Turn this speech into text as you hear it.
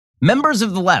Members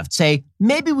of the left say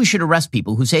maybe we should arrest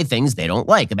people who say things they don't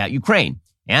like about Ukraine.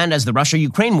 And as the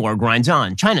Russia-Ukraine war grinds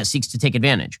on, China seeks to take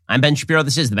advantage. I'm Ben Shapiro.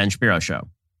 This is The Ben Shapiro Show.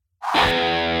 The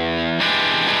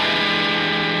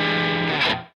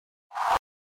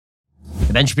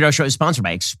Ben Shapiro Show is sponsored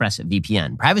by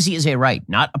ExpressVPN. Privacy is a right,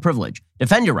 not a privilege.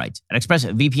 Defend your rights at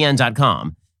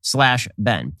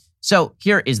expressvpn.com/Ben. So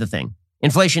here is the thing.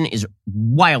 Inflation is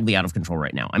wildly out of control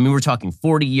right now. I mean, we're talking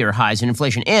 40-year highs in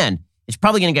inflation, and it's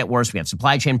probably going to get worse. We have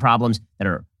supply chain problems that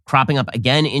are cropping up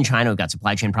again in China. We've got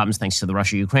supply chain problems thanks to the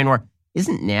Russia-Ukraine war.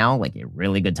 Isn't now like a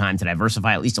really good time to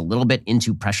diversify at least a little bit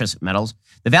into precious metals?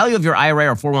 The value of your IRA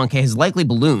or 401k has likely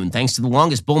ballooned thanks to the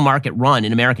longest bull market run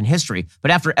in American history.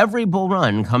 But after every bull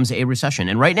run comes a recession.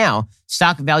 And right now,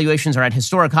 stock valuations are at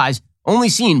historic highs only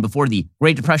seen before the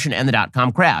Great Depression and the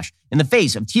dot-com crash. In the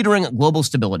face of teetering global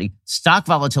stability, stock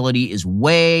volatility is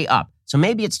way up. So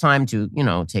maybe it's time to,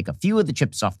 take a few of the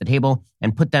chips off the table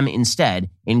and put them instead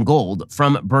in gold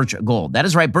from Birch Gold. That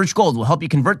is right. Birch Gold will help you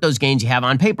convert those gains you have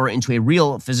on paper into a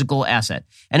real physical asset.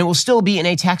 And it will still be in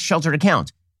a tax-sheltered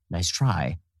account. Nice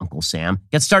try, Uncle Sam.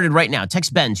 Get started right now.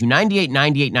 Text Ben to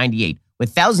 989898.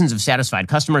 With thousands of satisfied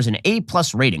customers and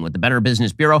A-plus rating with the Better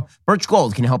Business Bureau, Birch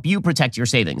Gold can help you protect your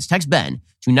savings. Text Ben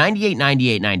to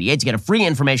 989898 to get a free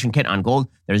information kit on gold.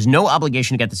 There's no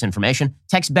obligation to get this information.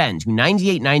 Text Ben to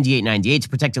 989898 to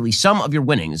protect at least some of your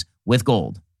winnings with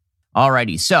gold.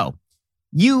 Alrighty, so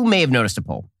you may have noticed a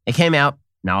poll. It came out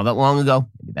not that long ago,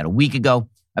 maybe about a week ago,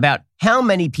 about how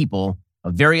many people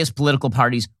of various political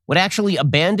parties would actually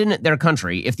abandon their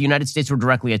country if the United States were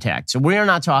directly attacked. So we are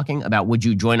not talking about would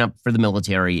you join up for the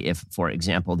military if, for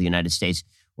example, the United States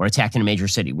were attacked in a major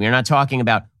city. We are not talking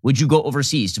about would you go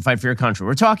overseas to fight for your country.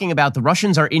 We're talking about the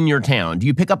Russians are in your town. Do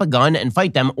you pick up a gun and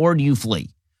fight them, or do you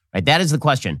flee? Right? That is the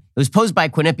question. It was posed by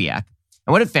Quinnipiac.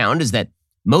 And what it found is that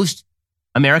most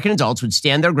American adults would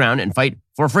stand their ground and fight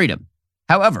for freedom.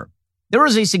 However, there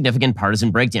was a significant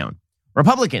partisan breakdown.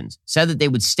 Republicans said that they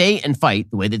would stay and fight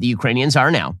the way that the Ukrainians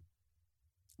are now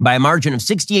by a margin of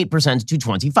 68% to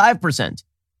 25%.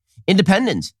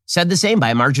 Independents said the same by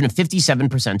a margin of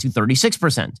 57% to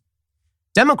 36%.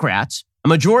 Democrats, a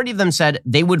majority of them said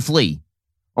they would flee.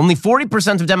 Only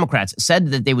 40% of Democrats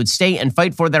said that they would stay and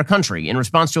fight for their country in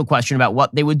response to a question about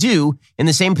what they would do in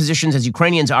the same positions as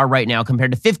Ukrainians are right now,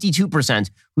 compared to 52%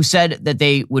 who said that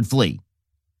they would flee.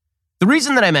 The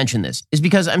reason that I mention this is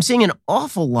because I'm seeing an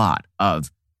awful lot of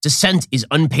dissent is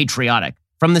unpatriotic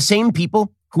from the same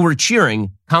people who were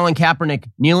cheering Colin Kaepernick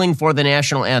kneeling for the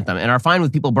national anthem and are fine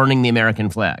with people burning the American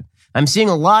flag. I'm seeing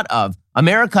a lot of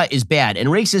America is bad and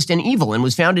racist and evil and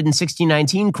was founded in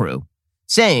 1619 crew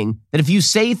saying that if you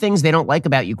say things they don't like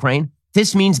about Ukraine,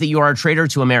 this means that you are a traitor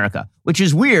to America, which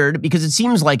is weird because it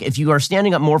seems like if you are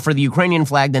standing up more for the Ukrainian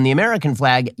flag than the American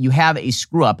flag, you have a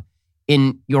screw up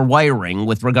in your wiring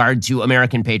with regard to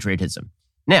American patriotism.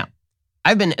 Now,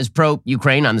 I've been as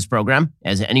pro-Ukraine on this program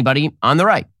as anybody on the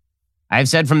right. I've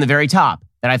said from the very top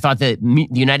that I thought that the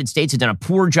United States had done a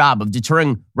poor job of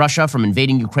deterring Russia from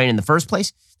invading Ukraine in the first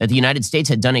place, that the United States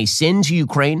had done a sin to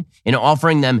Ukraine in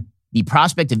offering them the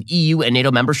prospect of EU and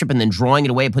NATO membership and then drawing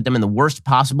it away, put them in the worst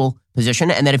possible position,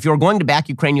 and that if you're going to back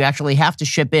Ukraine, you actually have to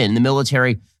ship in the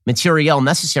military materiel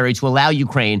necessary to allow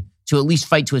Ukraine to at least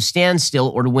fight to a standstill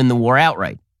or to win the war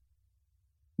outright.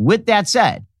 With that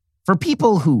said, for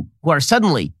people who are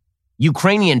suddenly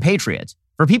Ukrainian patriots,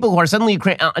 for people who are suddenly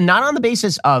not on the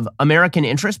basis of American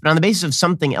interest, but on the basis of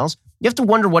something else, you have to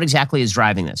wonder what exactly is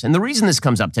driving this. And the reason this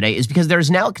comes up today is because there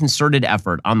is now a concerted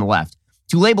effort on the left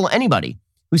to label anybody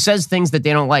who says things that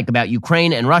they don't like about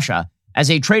Ukraine and Russia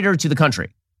as a traitor to the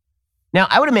country. Now,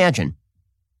 I would imagine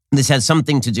this has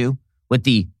something to do with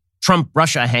the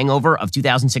Trump-Russia hangover of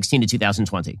 2016 to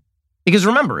 2020. Because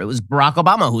remember, it was Barack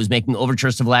Obama who was making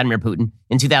overtures to Vladimir Putin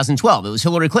in 2012. It was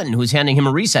Hillary Clinton who was handing him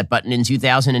a reset button in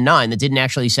 2009 that didn't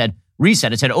actually said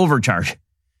reset, it said overcharge.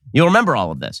 You'll remember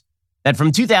all of this. That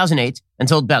from 2008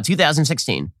 until about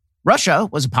 2016, Russia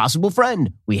was a possible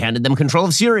friend. We handed them control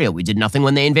of Syria. We did nothing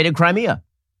when they invaded Crimea.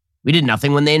 We did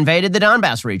nothing when they invaded the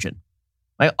Donbass region.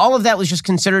 Like, all of that was just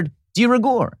considered de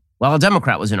rigueur while a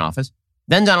Democrat was in office.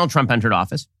 Then Donald Trump entered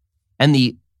office. And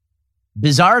the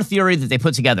bizarre theory that they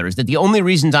put together is that the only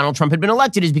reason Donald Trump had been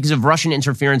elected is because of Russian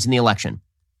interference in the election.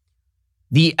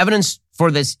 The evidence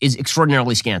for this is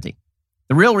extraordinarily scanty.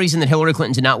 The real reason that Hillary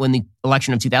Clinton did not win the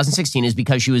election of 2016 is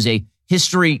because she was a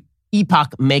history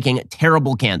epoch-making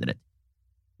terrible candidate.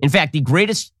 In fact, the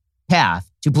greatest path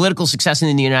to political success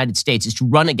in the United States is to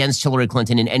run against Hillary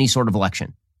Clinton in any sort of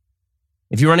election.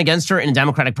 If you run against her in a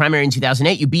Democratic primary in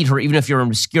 2008, you beat her even if you're an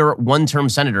obscure one-term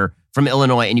senator from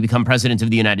Illinois and you become president of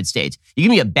the United States. You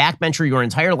can be a backbencher your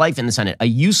entire life in the Senate, a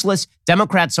useless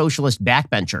Democrat socialist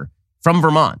backbencher from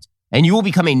Vermont, and you will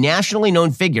become a nationally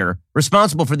known figure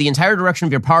responsible for the entire direction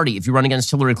of your party if you run against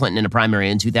Hillary Clinton in a primary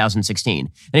in 2016.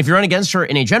 And if you run against her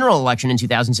in a general election in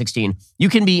 2016, you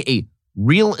can be a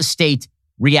real estate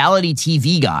reality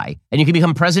TV guy, and you can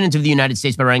become president of the United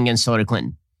States by running against Hillary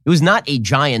Clinton. It was not a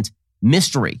giant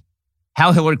mystery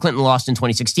how Hillary Clinton lost in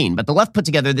 2016, but the left put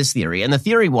together this theory, and the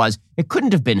theory was it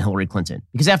couldn't have been Hillary Clinton,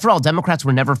 because after all, Democrats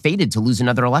were never fated to lose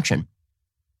another election.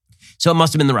 So it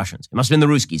must have been the Russians. It must have been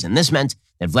the Ruskies, and this meant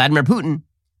that Vladimir Putin,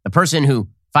 the person who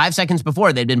 5 seconds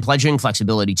before they'd been pledging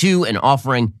flexibility to and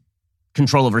offering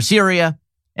control over Syria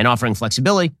and offering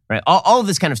flexibility, right? All of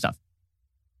this kind of stuff.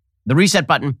 The reset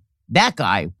button, that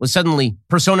guy was suddenly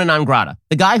persona non grata.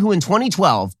 The guy who in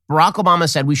 2012, Barack Obama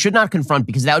said we should not confront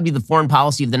because that would be the foreign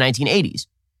policy of the 1980s.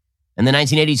 And the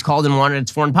 1980s called and wanted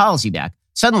its foreign policy back.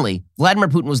 Suddenly, Vladimir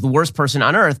Putin was the worst person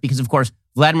on earth because, of course,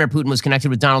 Vladimir Putin was connected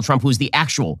with Donald Trump, who was the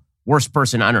actual worst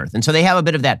person on earth. And so they have a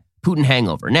bit of that Putin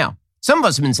hangover. Now, some of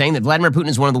us have been saying that Vladimir Putin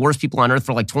is one of the worst people on earth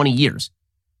for like 20 years.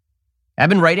 I've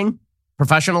been writing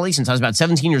professionally since I was about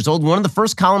 17 years old. One of the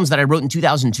first columns that I wrote in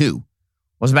 2002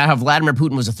 was about how Vladimir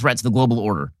Putin was a threat to the global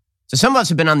order. So some of us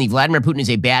have been on the Vladimir Putin is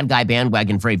a bad guy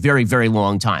bandwagon for a very, very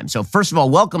long time. So first of all,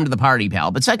 welcome to the party,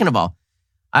 pal. But second of all,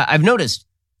 I've noticed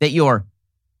that your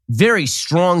very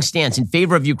strong stance in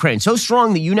favor of Ukraine, so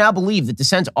strong that you now believe that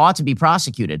Dissent ought to be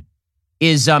prosecuted,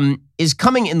 is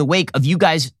coming in the wake of you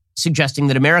guys suggesting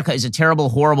that America is a terrible,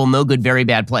 horrible, no good, very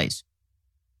bad place.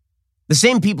 The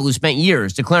same people who spent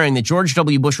years declaring that George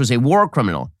W. Bush was a war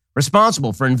criminal,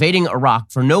 responsible for invading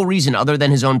Iraq for no reason other than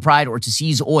his own pride or to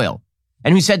seize oil,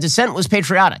 and who said Dissent was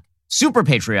patriotic, super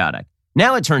patriotic.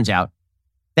 Now it turns out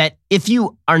that if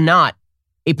you are not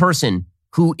a person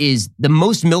who is the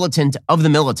most militant of the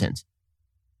militant,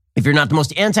 if you're not the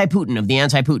most anti-Putin of the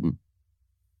anti-Putin,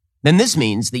 then this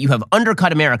means that you have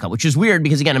undercut America, which is weird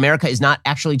because, again, America is not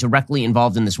actually directly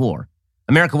involved in this war.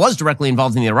 America was directly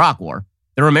involved in the Iraq war.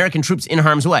 There were American troops in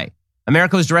harm's way.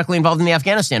 America was directly involved in the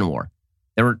Afghanistan war.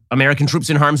 There were American troops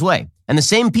in harm's way. And the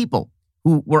same people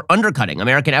who were undercutting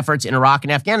American efforts in Iraq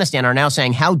and Afghanistan are now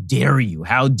saying, how dare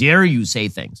you say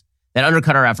things that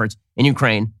undercut our efforts in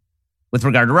Ukraine with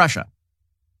regard to Russia.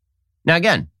 Now,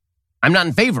 again, I'm not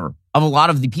in favor of a lot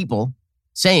of the people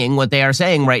saying what they are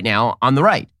saying right now on the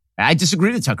right. I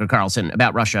disagree with Tucker Carlson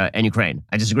about Russia and Ukraine.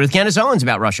 I disagree with Candace Owens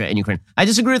about Russia and Ukraine. I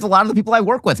disagree with a lot of the people I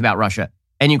work with about Russia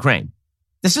and Ukraine.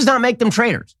 This does not make them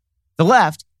traitors. The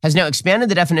left has now expanded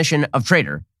the definition of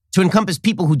traitor to encompass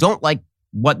people who don't like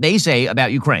what they say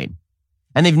about Ukraine.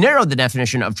 And they've narrowed the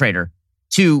definition of traitor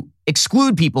to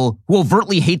exclude people who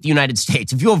overtly hate the United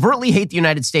States. If you overtly hate the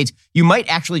United States, you might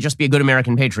actually just be a good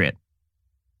American patriot.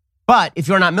 But if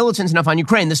you're not militant enough on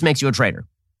Ukraine, this makes you a traitor.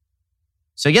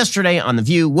 So yesterday on The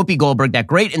View, Whoopi Goldberg, that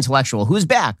great intellectual who is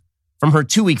back from her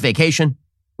 2-week vacation,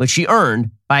 which she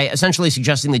earned by essentially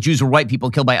suggesting that Jews were white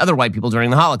people killed by other white people during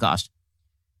the Holocaust.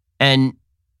 And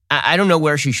I don't know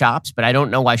where she shops, but I don't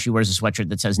know why she wears a sweatshirt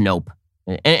that says nope.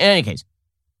 In any case,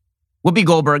 Whoopi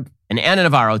Goldberg and Ana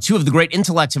Navarro, two of the great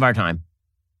intellects of our time,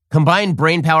 combined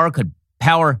brain power could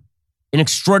power an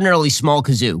extraordinarily small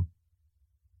kazoo.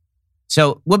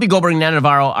 So Whoopi Goldberg and Ana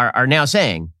Navarro are now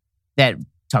saying that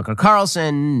Tucker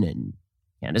Carlson and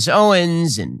Candace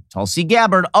Owens and Tulsi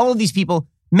Gabbard, all of these people,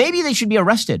 maybe they should be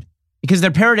arrested because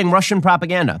they're parroting Russian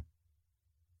propaganda.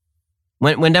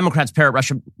 When Democrats parrot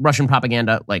Russian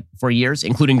propaganda like for years,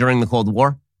 including during the Cold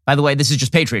War, by the way, this is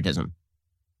just patriotism.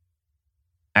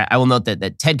 I will note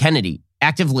that Ted Kennedy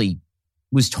actively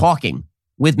was talking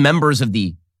with members of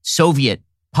the Soviet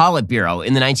Politburo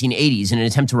in the 1980s in an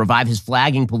attempt to revive his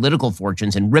flagging political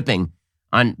fortunes and ripping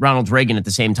on Ronald Reagan at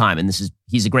the same time. And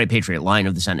he's a great patriot, Lion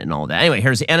of the Senate and all of that. Anyway,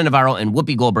 here's Ana Navarro and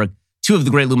Whoopi Goldberg, two of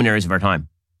the great luminaries of our time.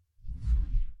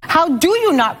 How do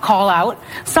you not call out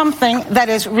something that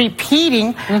is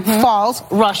repeating false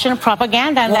Russian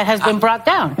propaganda that has been brought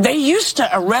down? They used to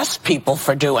arrest people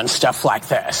for doing stuff like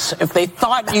this. If they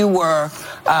thought you were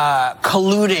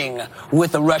colluding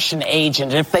with a Russian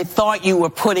agent, if they thought you were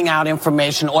putting out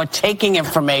information or taking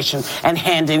information and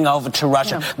handing over to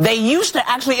Russia, they used to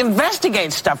actually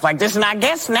investigate stuff like this. And I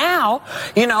guess now,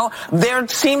 there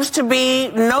seems to be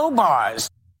no bars.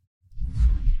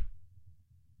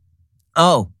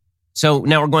 Oh, so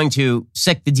now we're going to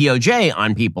sick the DOJ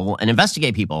on people and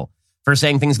investigate people for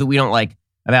saying things that we don't like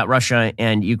about Russia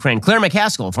and Ukraine. Claire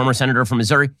McCaskill, former senator from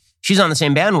Missouri, she's on the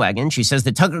same bandwagon. She says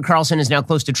that Tucker Carlson is now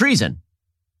close to treason.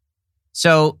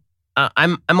 So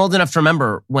I'm old enough to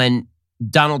remember when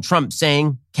Donald Trump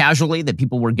saying casually that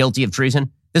people were guilty of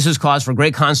treason, this was cause for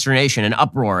great consternation and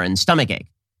uproar and stomachache.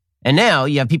 And now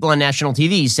you have people on national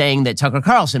TV saying that Tucker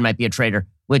Carlson might be a traitor,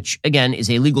 which, again, is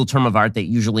a legal term of art that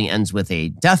usually ends with a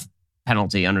death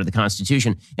penalty under the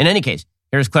Constitution. In any case,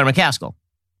 here's Claire McCaskill.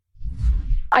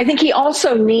 I think he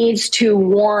also needs to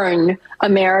warn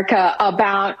America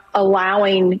about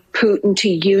allowing Putin to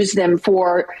use them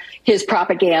for his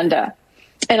propaganda.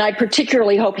 And I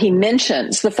particularly hope he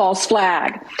mentions the false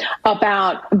flag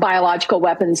about biological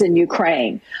weapons in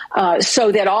Ukraine,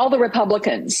 so that all the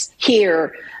Republicans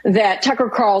hear that Tucker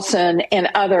Carlson and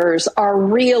others are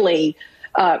really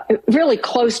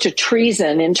close to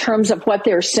treason in terms of what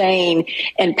they're saying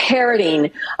and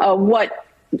parroting what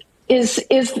is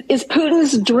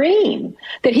Putin's dream,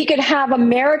 that he could have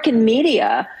American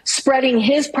media spreading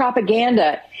his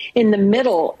propaganda in the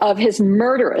middle of his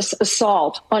murderous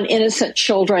assault on innocent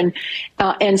children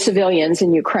and civilians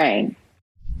in Ukraine.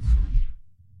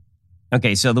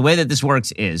 Okay, so the way that this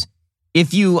works is,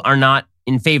 if you are not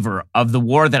in favor of the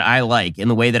war that I like in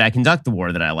the way that I conduct the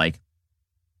war that I like,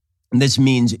 this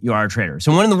means you are a traitor.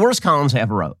 So one of the worst columns I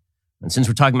ever wrote, and since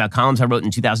we're talking about columns I wrote in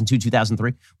 2002,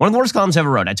 2003, one of the worst columns I ever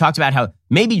wrote, I talked about how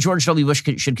maybe George W. Bush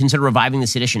should consider reviving the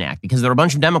Sedition Act, because there were a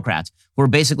bunch of Democrats who were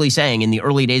basically saying in the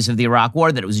early days of the Iraq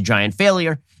War that it was a giant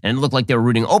failure, and it looked like they were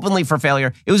rooting openly for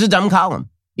failure. It was a dumb column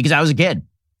because I was a kid.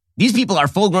 These people are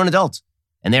full-grown adults,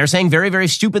 and they are saying very, very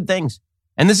stupid things.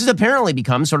 And this has apparently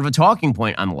become sort of a talking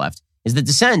point on the left, is that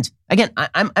dissent, again,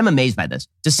 I'm amazed by this.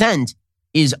 Dissent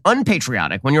is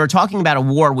unpatriotic when you're talking about a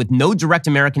war with no direct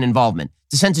American involvement.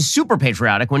 Dissent is super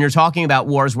patriotic when you're talking about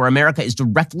wars where America is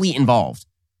directly involved.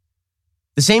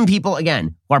 The same people,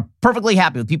 again, who are perfectly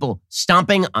happy with people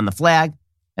stomping on the flag,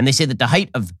 and they say that the height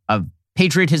of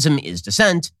patriotism is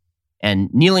dissent and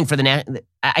kneeling for the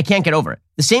I can't get over it.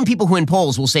 The same people who in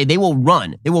polls will say they will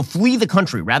run, they will flee the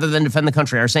country rather than defend the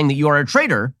country, are saying that you are a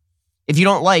traitor if you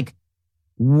don't like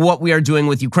what we are doing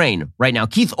with Ukraine right now.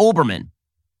 Keith Olbermann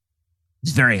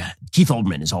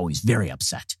is always very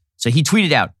upset. So he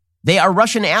tweeted out, they are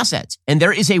Russian assets and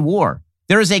there is a war.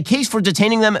 There is a case for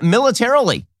detaining them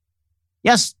militarily.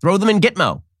 Yes, throw them in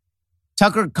Gitmo.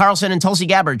 Tucker Carlson and Tulsi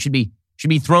Gabbard should be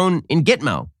thrown in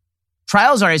Gitmo.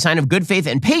 Trials are a sign of good faith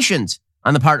and patience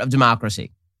on the part of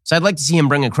democracy. So I'd like to see him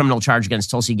bring a criminal charge against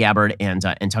Tulsi Gabbard and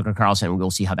Tucker Carlson. We'll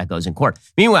see how that goes in court.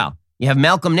 Meanwhile, you have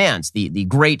Malcolm Nance, the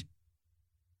great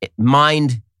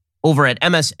mind over at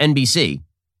MSNBC,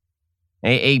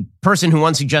 a person who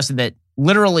once suggested that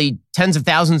literally tens of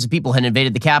thousands of people had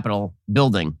invaded the Capitol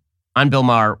building on Bill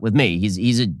Maher with me.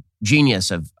 He's a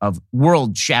genius of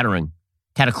world-shattering,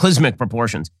 cataclysmic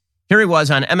proportions. Here he was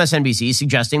on MSNBC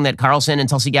suggesting that Carlson and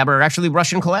Tulsi Gabbard are actually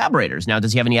Russian collaborators. Now,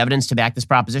 does he have any evidence to back this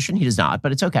proposition? He does not,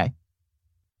 but it's okay.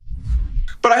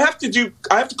 But I have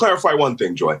to clarify one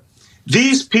thing, Joy.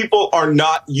 These people are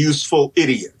not useful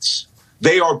idiots.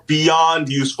 They are beyond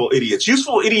useful idiots.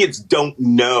 Useful idiots don't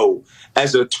know,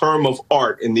 as a term of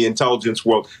art in the intelligence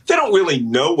world, they don't really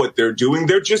know what they're doing.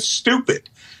 They're just stupid.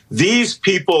 These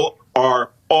people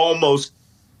are almost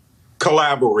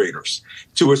collaborators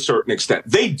to a certain extent.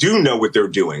 They do know what they're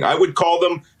doing. I would call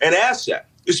them an asset,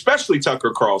 especially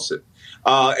Tucker Carlson.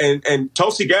 And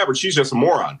Tulsi Gabbard, she's just a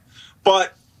moron.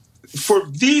 But for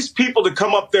these people to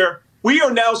come up there, we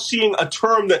are now seeing a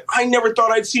term that I never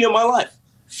thought I'd see in my life.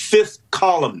 Fifth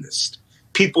columnist.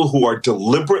 People who are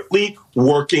deliberately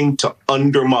working to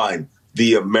undermine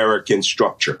the American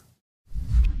structure.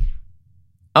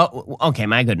 Oh, okay,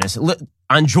 my goodness. Look,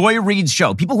 on Joy Reid's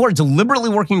show, people who are deliberately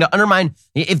working to undermine,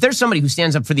 if there's somebody who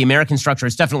stands up for the American structure,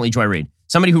 it's definitely Joy Reid.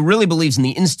 Somebody who really believes in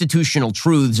the institutional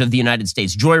truths of the United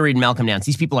States. Joy Reid and Malcolm Nance.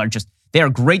 These people are they are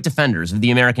great defenders of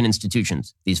the American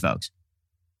institutions, these folks.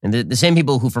 And the same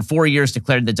people who for 4 years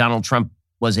declared that Donald Trump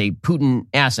was a Putin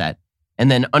asset and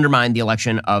then undermined the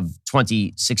election of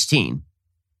 2016.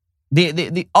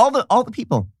 All the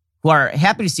people who are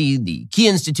happy to see the key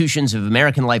institutions of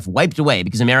American life wiped away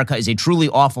because America is a truly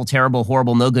awful, terrible,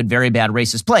 horrible, no good, very bad,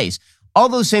 racist place. All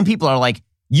those same people are like,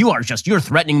 you're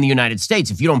threatening the United States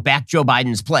if you don't back Joe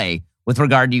Biden's play with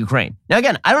regard to Ukraine. Now,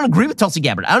 again, I don't agree with Tulsi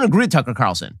Gabbard. I don't agree with Tucker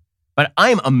Carlson, but I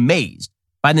am amazed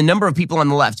by the number of people on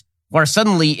the left who are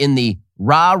suddenly in the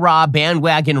rah-rah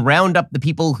bandwagon, round up the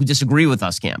people who disagree with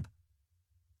us camp.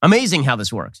 Amazing how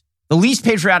this works. The least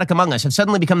patriotic among us have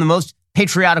suddenly become the most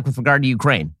patriotic with regard to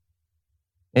Ukraine.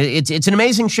 It's an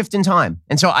amazing shift in time.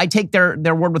 And so I take their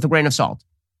word with a grain of salt.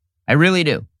 I really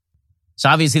do. So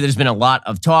obviously there's been a lot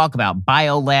of talk about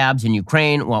biolabs in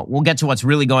Ukraine. Well, we'll get to what's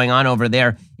really going on over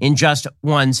there in just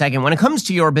 1 second. When it comes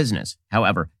to your business,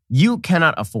 however, you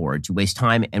cannot afford to waste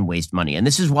time and waste money. And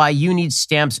this is why you need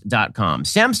Stamps.com.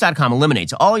 Stamps.com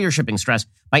eliminates all your shipping stress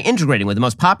by integrating with the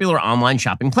most popular online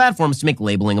shopping platforms to make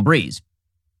labeling a breeze.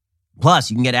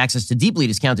 Plus, you can get access to deeply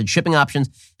discounted shipping options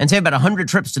and save about 100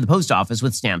 trips to the post office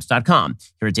with Stamps.com.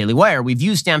 Here at Daily Wire, we've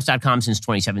used Stamps.com since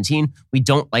 2017. We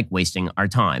don't like wasting our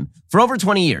time. For over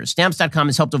 20 years, Stamps.com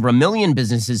has helped over 1 million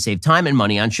businesses save time and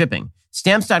money on shipping.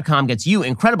 Stamps.com gets you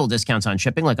incredible discounts on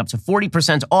shipping, like up to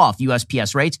 40% off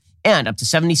USPS rates and up to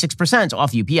 76%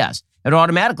 off UPS. It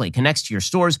automatically connects to your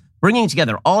stores, bringing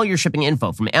together all your shipping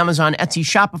info from Amazon, Etsy,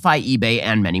 Shopify, eBay,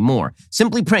 and many more.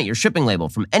 Simply print your shipping label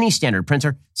from any standard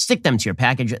printer, stick them to your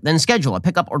package, then schedule a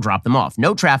pickup or drop them off.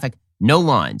 No traffic, no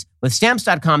lines. With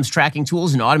Stamps.com's tracking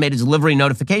tools and automated delivery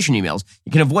notification emails,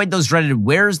 you can avoid those dreaded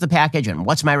 "where's the package" and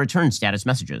 "what's my return" status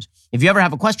messages. If you ever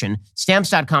have a question,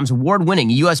 Stamps.com's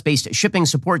award-winning US-based shipping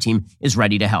support team is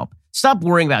ready to help. Stop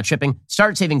worrying about shipping.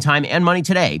 Start saving time and money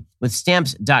today with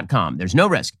Stamps.com. There's no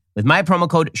risk. With my promo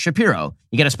code Shapiro,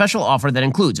 you get a special offer that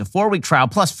includes a 4-week trial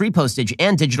plus free postage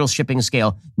and digital shipping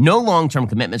scale. No long-term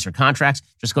commitments or contracts.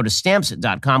 Just go to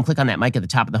Stamps.com, click on that mic at the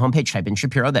top of the homepage, type in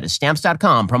Shapiro. That is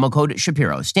Stamps.com, promo code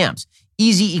Shapiro. Stamps.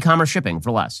 Easy e-commerce shipping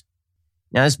for less.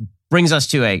 Now, this brings us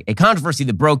to a controversy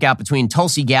that broke out between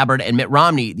Tulsi Gabbard and Mitt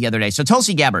Romney the other day. So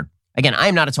Tulsi Gabbard, again, I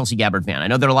am not a Tulsi Gabbard fan. I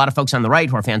know there are a lot of folks on the right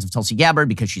who are fans of Tulsi Gabbard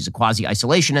because she's a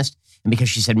quasi-isolationist and because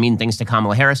she said mean things to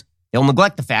Kamala Harris. They'll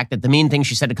neglect the fact that the mean things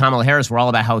she said to Kamala Harris were all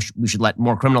about how we should let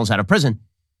more criminals out of prison.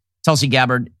 Tulsi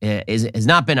Gabbard has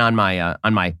not been on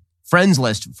my friends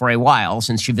list for a while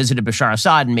since she visited Bashar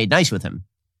Assad and made nice with him.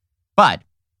 But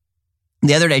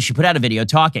the other day she put out a video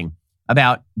talking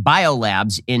about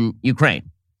biolabs in Ukraine.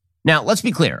 Now, let's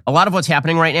be clear. A lot of what's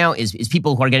happening right now is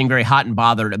people who are getting very hot and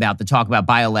bothered about the talk about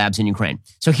biolabs in Ukraine.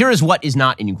 So here is what is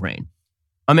not in Ukraine.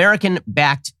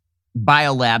 American-backed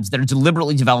biolabs that are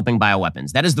deliberately developing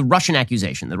bioweapons. That is the Russian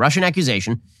accusation. The Russian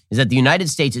accusation is that the United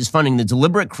States is funding the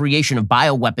deliberate creation of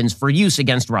bioweapons for use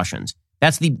against Russians.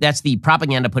 That's the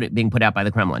propaganda being put out by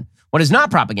the Kremlin. What is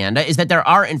not propaganda is that there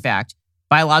are, in fact,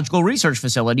 biological research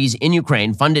facilities in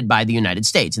Ukraine funded by the United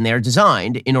States, and they are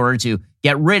designed in order to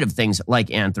get rid of things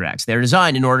like anthrax. They're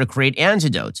designed in order to create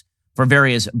antidotes for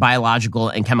various biological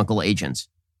and chemical agents.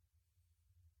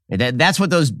 That's what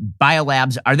those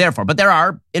biolabs are there for. But there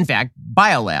are, in fact,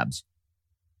 biolabs.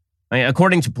 I mean,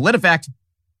 according to PolitiFact,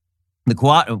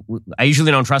 I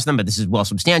usually don't trust them, but this is well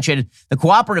substantiated. The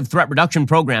Cooperative Threat Reduction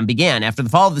Program began after the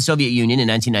fall of the Soviet Union in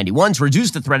 1991 to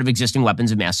reduce the threat of existing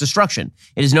weapons of mass destruction.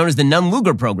 It is known as the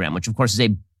Nunn-Lugar Program, which, of course, is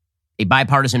a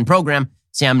bipartisan program.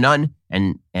 Sam Nunn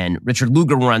and Richard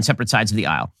Lugar were on separate sides of the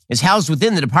aisle. It's housed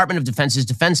within the Department of Defense's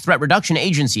Defense Threat Reduction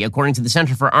Agency, according to the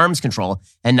Center for Arms Control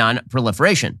and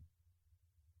Non-Proliferation.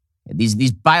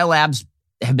 These biolabs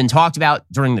have been talked about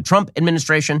during the Trump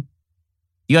administration.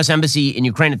 The U.S. Embassy in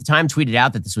Ukraine at the time tweeted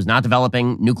out that this was not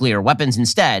developing nuclear weapons.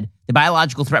 Instead, the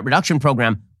Biological Threat Reduction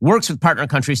Program works with partner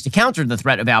countries to counter the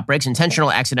threat of outbreaks,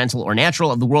 intentional, accidental, or natural,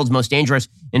 of the world's most dangerous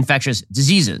infectious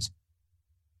diseases.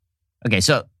 Okay,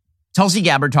 so Tulsi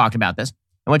Gabbard talked about this.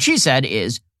 And what she said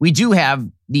is, we do have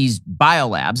these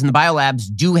biolabs, and the biolabs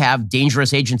do have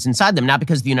dangerous agents inside them, not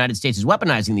because the United States is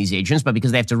weaponizing these agents, but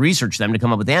because they have to research them to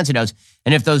come up with antidotes.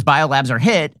 And if those biolabs are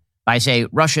hit by, say,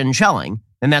 Russian shelling,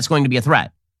 then that's going to be a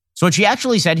threat. So what she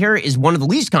actually said here is one of the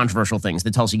least controversial things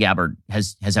that Tulsi Gabbard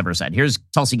has ever said. Here's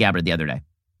Tulsi Gabbard the other day.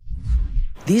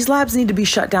 These labs need to be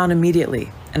shut down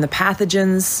immediately, and the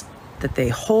pathogens that they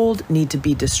hold need to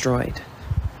be destroyed.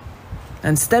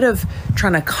 Instead of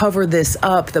trying to cover this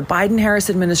up, the Biden-Harris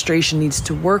administration needs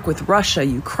to work with Russia,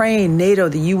 Ukraine, NATO,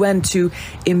 the UN to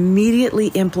immediately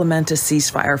implement a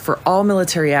ceasefire for all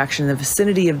military action in the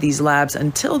vicinity of these labs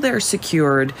until they're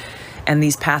secured and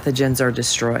these pathogens are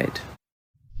destroyed.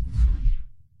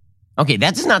 Okay,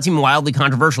 that does not seem wildly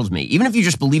controversial to me. Even if you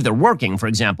just believe they're working, for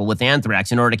example, with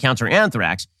anthrax in order to counter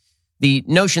anthrax, the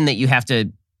notion that you have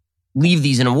to leave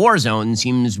these in a war zone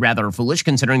seems rather foolish,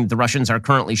 considering that the Russians are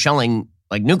currently shelling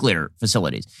like nuclear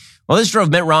facilities. Well, this drove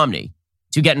Mitt Romney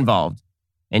to get involved.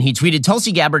 And he tweeted,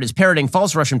 Tulsi Gabbard is parroting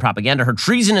false Russian propaganda. Her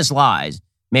treasonous lies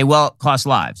may well cost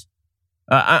lives.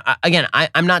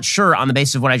 I'm not sure on the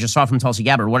basis of what I just saw from Tulsi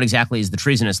Gabbard, what exactly is the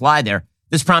treasonous lie there.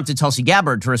 This prompted Tulsi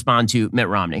Gabbard to respond to Mitt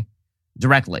Romney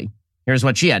directly. Here's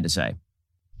what she had to say.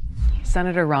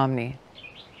 Senator Romney,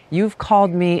 you've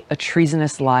called me a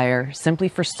treasonous liar simply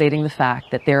for stating the fact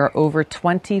that there are over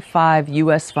 25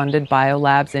 U.S.-funded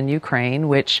biolabs in Ukraine,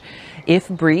 which, if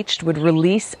breached, would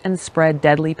release and spread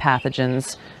deadly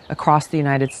pathogens across the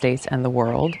United States and the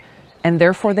world. and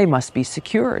therefore they must be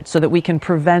secured so that we can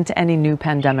prevent any new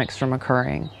pandemics from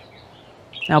occurring.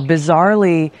 Now,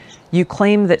 bizarrely, you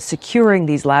claim that securing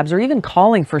these labs, or even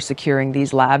calling for securing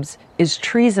these labs, is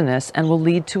treasonous and will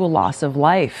lead to a loss of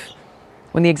life,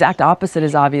 when the exact opposite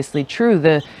is obviously true.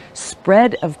 The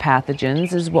spread of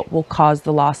pathogens is what will cause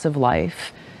the loss of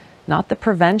life, not the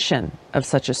prevention of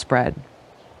such a spread.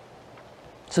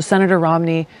 So, Senator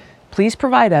Romney, please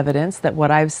provide evidence that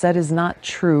what I've said is not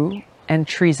true and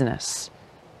treasonous.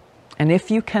 And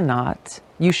if you cannot,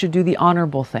 you should do the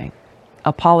honorable thing.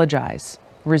 Apologize.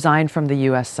 Resign from the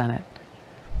U.S. Senate.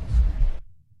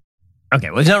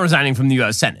 Okay, well, he's not resigning from the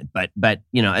U.S. Senate, but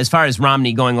as far as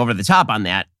Romney going over the top on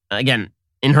that, again,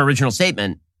 in her original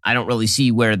statement, I don't really see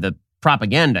where the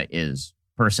propaganda is,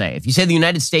 per se. If you say the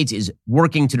United States is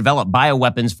working to develop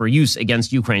bioweapons for use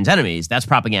against Ukraine's enemies, that's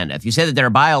propaganda. If you say that there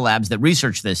are biolabs that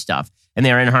research this stuff and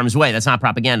they are in harm's way, that's not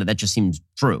propaganda. That just seems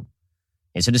true.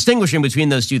 Okay, so distinguishing between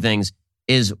those two things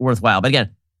is worthwhile. But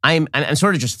again, I'm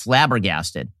sort of just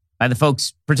flabbergasted by the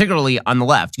folks, particularly on the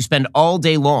left, who spend all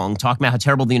day long talking about how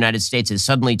terrible the United States is,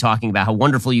 suddenly talking about how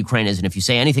wonderful Ukraine is. And if you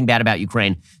say anything bad about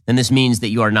Ukraine, then this means that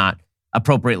you are not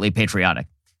appropriately patriotic.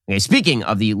 Okay, speaking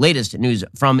of the latest news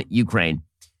from Ukraine,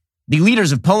 the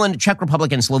leaders of Poland, Czech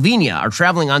Republic, and Slovenia are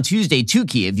traveling on Tuesday to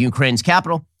Kyiv, Ukraine's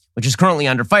capital, which is currently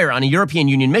under fire, on a European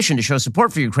Union mission to show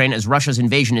support for Ukraine as Russia's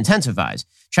invasion intensifies.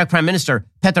 Czech Prime Minister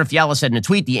Petr Fiala said in a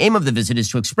tweet, the aim of the visit is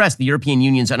to express the European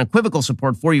Union's unequivocal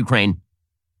support for Ukraine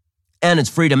and its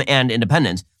freedom and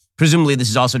independence. Presumably, this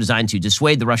is also designed to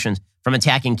dissuade the Russians from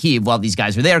attacking Kyiv while these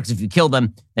guys are there, because if you kill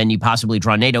them, then you possibly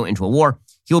draw NATO into a war.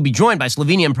 He will be joined by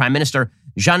Slovenian Prime Minister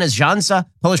Janez Janša,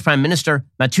 Polish Prime Minister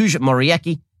Mateusz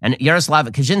Morawiecki, and Jaroslav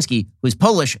Kaczynski,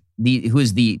 who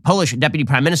is the Polish Deputy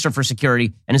Prime Minister for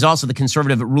Security and is also the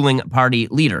conservative ruling party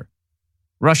leader.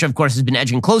 Russia, of course, has been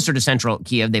edging closer to central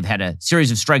Kyiv. They've had a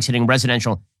series of strikes hitting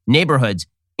residential neighborhoods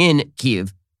in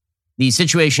Kyiv. The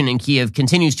situation in Kyiv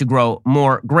continues to grow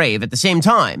more grave. At the same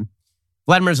time,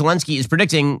 Vladimir Zelensky is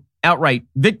predicting outright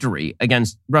victory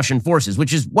against Russian forces,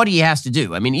 which is what he has to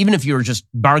do. I mean, even if you're just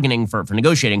bargaining for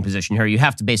negotiating position here, you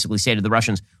have to basically say to the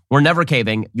Russians, we're never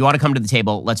caving. You ought to come to the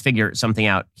table. Let's figure something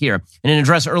out here. In an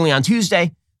address early on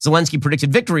Tuesday, Zelensky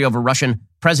predicted victory over Russian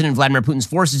President Vladimir Putin's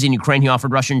forces in Ukraine. He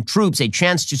offered Russian troops a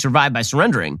chance to survive by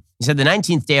surrendering. He said, the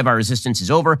 19th day of our resistance is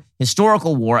over.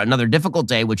 Historical war, another difficult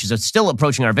day, which is still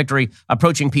approaching our victory,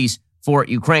 approaching peace for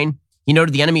Ukraine. He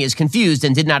noted the enemy is confused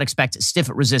and did not expect stiff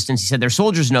resistance. He said their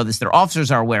soldiers know this. Their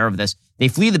officers are aware of this. They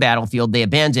flee the battlefield. They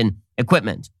abandon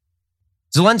equipment.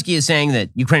 Zelensky is saying that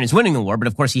Ukraine is winning the war, but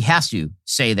of course he has to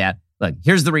say that. Look,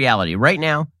 here's the reality. Right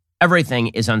now, everything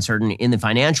is uncertain in the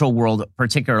financial world,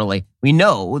 particularly. We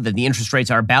know that the interest rates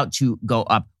are about to go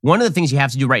up. One of the things you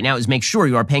have to do right now is make sure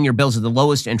you are paying your bills at the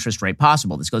lowest interest rate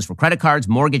possible. This goes for credit cards,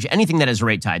 mortgage, anything that has a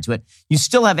rate tied to it. You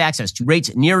still have access to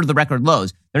rates near the record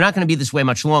lows. They're not going to be this way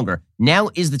much longer. Now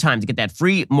is the time to get that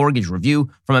free mortgage review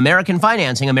from American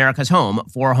Financing, America's home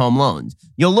for home loans.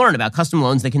 You'll learn about custom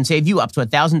loans that can save you up to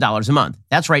 $1,000 a month.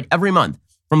 That's right, every month.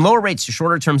 From lower rates to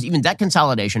shorter terms, even debt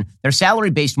consolidation, their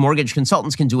salary-based mortgage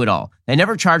consultants can do it all. They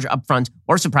never charge upfront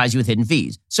or surprise you with hidden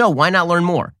fees. So why not learn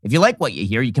more? If you like what you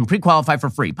hear, you can pre-qualify for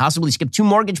free, possibly skip 2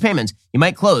 mortgage payments. You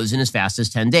might close in as fast as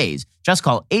 10 days. Just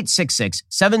call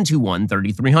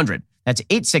 866-721-3300. That's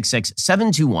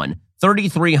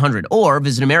 866-721-3300 or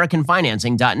visit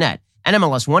AmericanFinancing.net.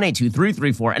 NMLS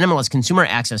 182334,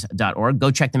 NMLSConsumerAccess.org. Go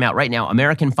check them out right now,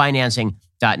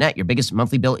 AmericanFinancing.net. Your biggest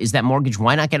monthly bill is that mortgage.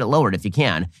 Why not get it lowered if you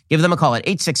can? Give them a call at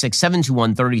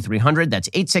 866-721-3300. That's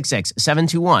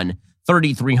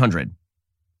 866-721-3300.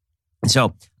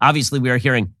 So obviously we are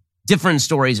hearing different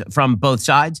stories from both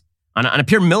sides. On a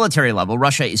pure military level,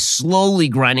 Russia is slowly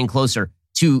grinding closer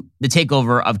to the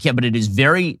takeover of Kiev, but it is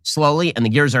very slowly and the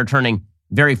gears are turning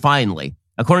very finely.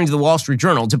 According to the Wall Street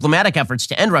Journal, diplomatic efforts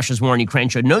to end Russia's war in Ukraine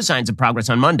showed no signs of progress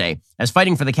on Monday as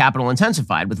fighting for the capital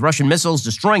intensified, with Russian missiles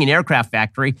destroying an aircraft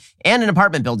factory and an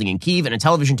apartment building in Kyiv and a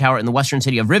television tower in the western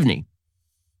city of Rivne.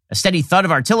 A steady thud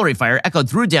of artillery fire echoed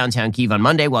through downtown Kyiv on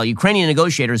Monday while Ukrainian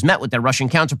negotiators met with their Russian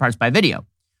counterparts by video.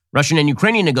 Russian and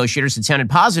Ukrainian negotiators had sounded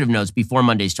positive notes before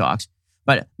Monday's talks,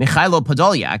 but Mikhailo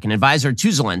Podolyak, an advisor to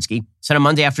Zelensky, said on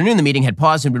Monday afternoon the meeting had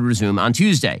paused and would resume on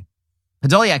Tuesday.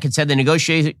 Podolyak had said the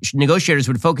negotiators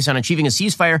would focus on achieving a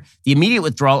ceasefire, the immediate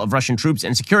withdrawal of Russian troops,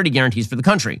 and security guarantees for the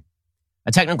country.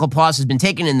 A technical pause has been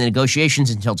taken in the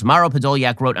negotiations until tomorrow,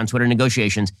 Podolyak wrote on Twitter.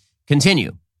 Negotiations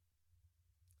continue.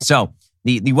 So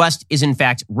the West is, in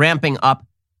fact, ramping up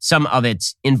some of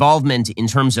its involvement in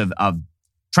terms of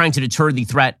trying to deter the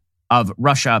threat of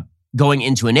Russia going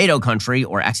into a NATO country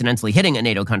or accidentally hitting a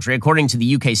NATO country. According to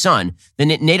the UK Sun,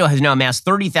 NATO has now amassed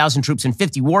 30,000 troops and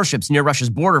 50 warships near Russia's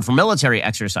border for military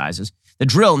exercises. The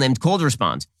drill, named Cold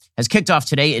Response, has kicked off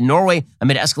today in Norway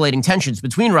amid escalating tensions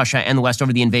between Russia and the West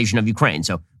over the invasion of Ukraine.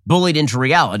 So, bullied into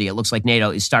reality, it looks like NATO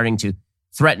is starting to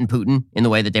threaten Putin in the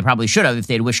way that they probably should have if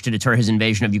they'd wished to deter his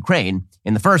invasion of Ukraine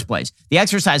in the first place. The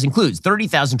exercise includes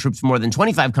 30,000 troops from more than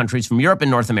 25 countries from Europe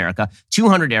and North America,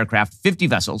 200 aircraft, 50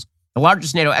 vessels. The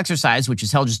largest NATO exercise, which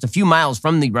is held just a few miles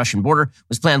from the Russian border,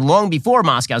 was planned long before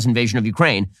Moscow's invasion of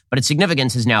Ukraine, but its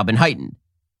significance has now been heightened.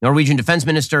 Norwegian Defense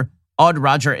Minister Odd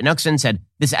Roger Enoksen said,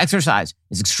 "This exercise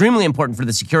is extremely important for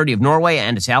the security of Norway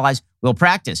and its allies. We'll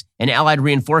practice an allied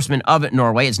reinforcement of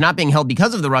Norway. It's not being held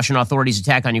because of the Russian authorities'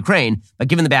 attack on Ukraine, but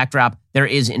given the backdrop, there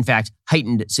is, in fact,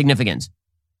 heightened significance."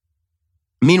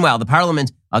 Meanwhile, the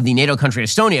parliament of the NATO country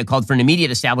Estonia called for an immediate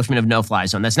establishment of no-fly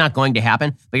zone. That's not going to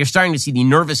happen, but you're starting to see the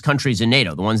nervous countries in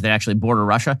NATO, the ones that actually border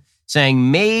Russia, saying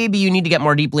maybe you need to get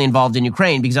more deeply involved in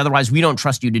Ukraine because otherwise we don't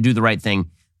trust you to do the right thing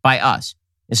by us.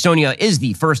 Estonia is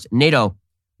the first NATO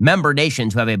member nation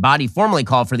to have a body formally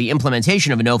call for the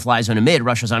implementation of a no-fly zone amid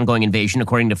Russia's ongoing invasion,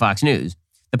 according to Fox News.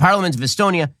 The Parliament of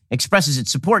Estonia expresses its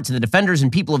support to the defenders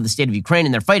and people of the state of Ukraine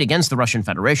in their fight against the Russian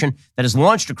Federation that has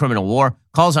launched a criminal war,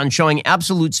 calls on showing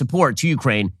absolute support to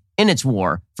Ukraine in its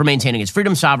war for maintaining its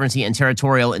freedom, sovereignty, and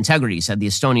territorial integrity, said the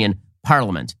Estonian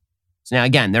Parliament. So now,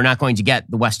 again, they're not going to get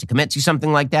the West to commit to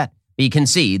something like that, but you can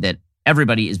see that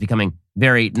everybody is becoming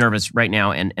very nervous right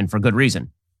now, and for good reason.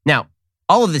 Now,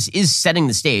 all of this is setting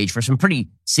the stage for some pretty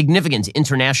significant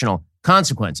international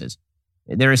consequences.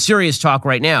 There is serious talk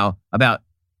right now about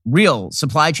real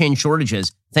supply chain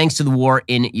shortages thanks to the war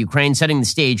in Ukraine, setting the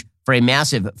stage for a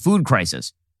massive food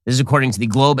crisis. This is according to the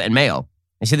Globe and Mail.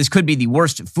 They say this could be the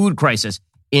worst food crisis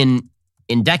in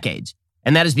decades.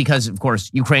 And that is because, of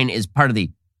course, Ukraine is part of the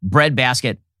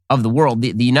breadbasket of the world.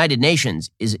 The United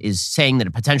Nations is saying that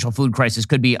a potential food crisis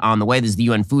could be on the way. This is the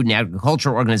UN Food and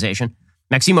Agriculture Organization.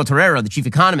 Maximo Torero, the chief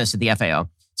economist at the FAO,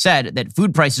 said that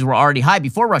food prices were already high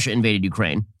before Russia invaded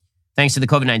Ukraine, thanks to the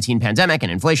COVID-19 pandemic and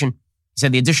inflation. He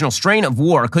said the additional strain of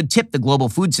war could tip the global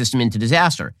food system into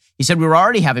disaster. He said we were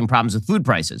already having problems with food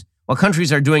prices. What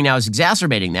countries are doing now is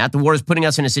exacerbating that. The war is putting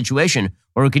us in a situation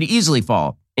where we could easily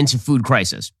fall into food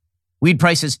crisis. Wheat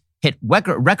prices hit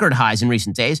record highs in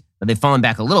recent days, but they've fallen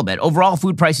back a little bit. Overall,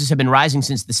 food prices have been rising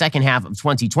since the second half of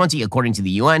 2020, according to the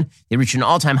UN. They reached an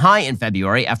all-time high in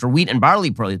February after wheat and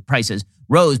barley prices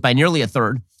rose by nearly a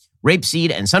third,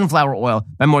 rapeseed and sunflower oil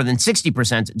by more than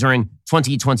 60% during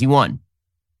 2021.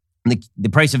 The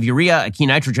price of urea, a key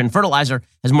nitrogen fertilizer,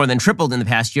 has more than tripled in the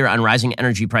past year on rising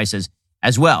energy prices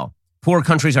as well. Poor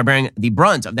countries are bearing the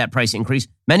brunt of that price increase.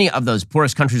 Many of those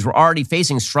poorest countries were already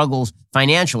facing struggles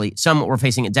financially. Some were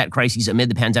facing a debt crisis amid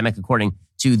the pandemic, according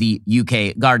to the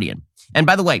UK Guardian. And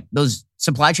by the way, those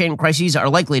supply chain crises are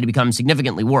likely to become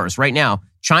significantly worse. Right now,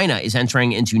 China is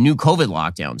entering into new COVID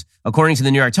lockdowns. According to the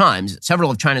New York Times,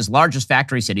 several of China's largest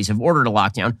factory cities have ordered a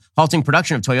lockdown, halting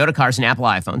production of Toyota cars and Apple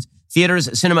iPhones.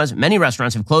 Theaters, cinemas, many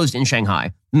restaurants have closed in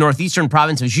Shanghai. The northeastern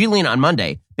province of Jilin on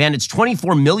Monday banned its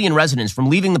 24 million residents from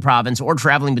leaving the province or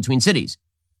traveling between cities.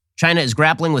 China is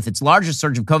grappling with its largest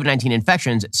surge of COVID-19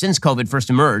 infections since COVID first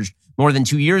emerged more than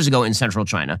 2 years ago in central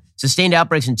China. Sustained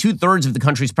outbreaks in 2/3 of the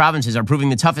country's provinces are proving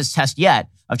the toughest test yet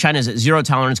of China's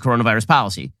zero-tolerance coronavirus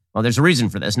policy. Well, there's a reason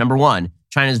for this. Number one,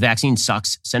 China's vaccine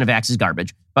sucks. Sinovac is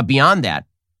garbage. But beyond that,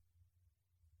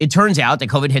 it turns out that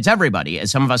COVID hits everybody, as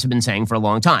some of us have been saying for a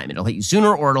long time. It'll hit you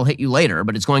sooner or it'll hit you later,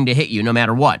 but it's going to hit you no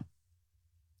matter what.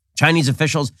 Chinese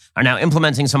officials are now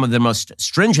implementing some of the most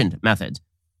stringent methods.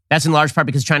 That's in large part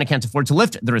because China can't afford to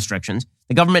lift the restrictions.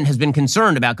 The government has been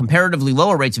concerned about comparatively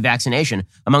lower rates of vaccination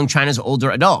among China's older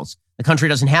adults. The country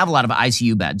doesn't have a lot of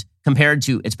ICU beds compared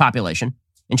to its population.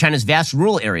 In China's vast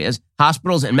rural areas,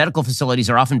 hospitals and medical facilities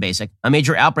are often basic. A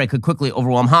major outbreak could quickly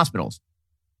overwhelm hospitals.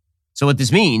 So what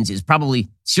this means is probably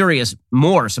serious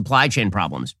more supply chain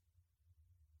problems.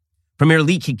 Premier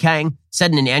Li Keqiang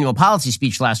said in an annual policy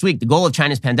speech last week, the goal of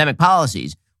China's pandemic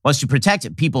policies was to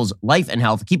protect people's life and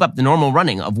health, keep up the normal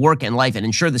running of work and life, and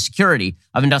ensure the security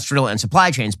of industrial and supply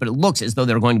chains. But it looks as though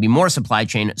there are going to be more supply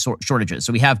chain shortages.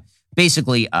 So we have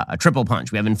basically a triple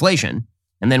punch. We have inflation,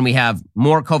 and then we have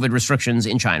more COVID restrictions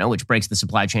in China, which breaks the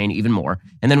supply chain even more.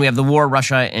 And then we have the war,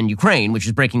 Russia and Ukraine, which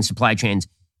is breaking supply chains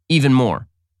even more.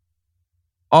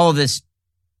 All of this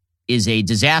is a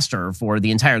disaster for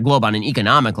the entire globe on an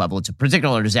economic level. It's a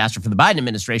particular disaster for the Biden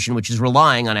administration, which is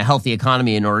relying on a healthy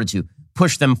economy in order to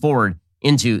push them forward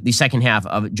into the second half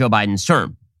of Joe Biden's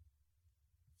term.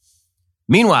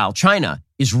 Meanwhile, China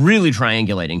is really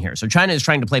triangulating here. So China is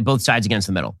trying to play both sides against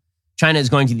the middle. China is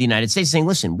going to the United States saying,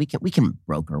 listen, we can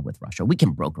broker with Russia. We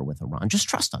can broker with Iran. Just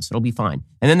trust us. It'll be fine.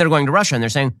 And then they're going to Russia and they're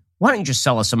saying, why don't you just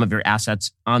sell us some of your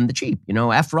assets on the cheap?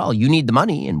 After all, you need the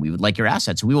money and we would like your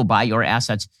assets. So we will buy your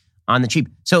assets on the cheap.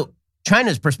 So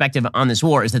China's perspective on this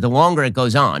war is that the longer it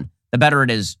goes on, the better it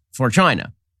is for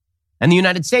China. And the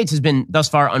United States has been thus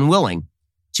far unwilling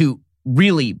to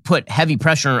really put heavy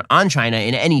pressure on China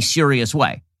in any serious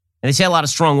way. And they say a lot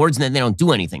of strong words and then they don't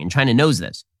do anything. And China knows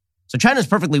this. So China's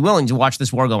perfectly willing to watch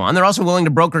this war go on. They're also willing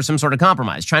to broker some sort of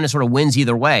compromise. China sort of wins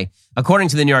either way. According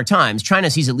to the New York Times, China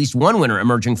sees at least one winner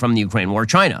emerging from the Ukraine war,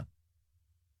 China.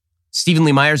 Stephen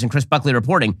Lee Myers and Chris Buckley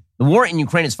reporting, the war in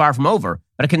Ukraine is far from over,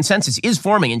 but a consensus is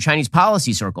forming in Chinese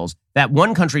policy circles that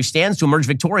one country stands to emerge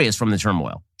victorious from the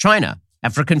turmoil, China.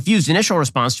 After a confused initial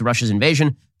response to Russia's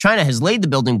invasion, China has laid the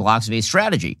building blocks of a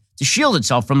strategy to shield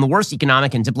itself from the worst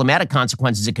economic and diplomatic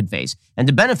consequences it could face and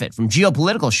to benefit from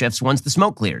geopolitical shifts once the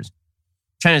smoke clears.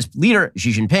 China's leader,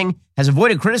 Xi Jinping, has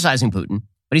avoided criticizing Putin,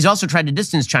 but he's also tried to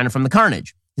distance China from the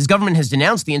carnage. His government has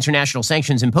denounced the international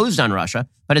sanctions imposed on Russia,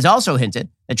 but has also hinted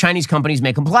that Chinese companies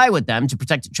may comply with them to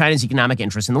protect China's economic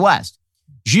interests in the West.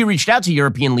 Xi reached out to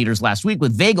European leaders last week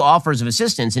with vague offers of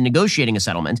assistance in negotiating a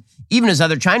settlement, even as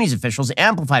other Chinese officials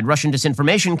amplified Russian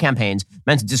disinformation campaigns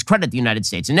meant to discredit the United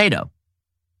States and NATO.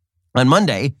 On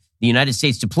Monday, the United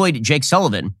States deployed Jake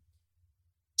Sullivan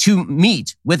to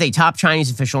meet with a top Chinese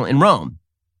official in Rome.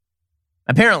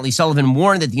 Apparently, Sullivan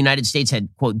warned that the United States had,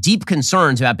 quote, deep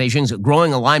concerns about Beijing's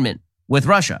growing alignment with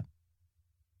Russia.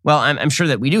 Well, I'm sure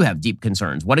that we do have deep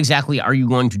concerns. What exactly are you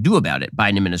going to do about it,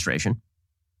 Biden administration?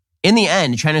 In the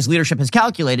end, China's leadership has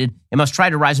calculated it must try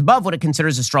to rise above what it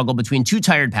considers a struggle between two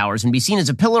tired powers and be seen as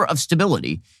a pillar of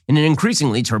stability in an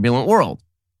increasingly turbulent world.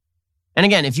 And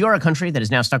again, if you are a country that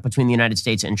is now stuck between the United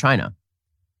States and China,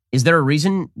 is there a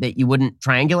reason that you wouldn't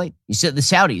triangulate? You see, the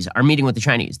Saudis are meeting with the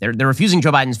Chinese. They're refusing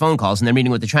Joe Biden's phone calls and they're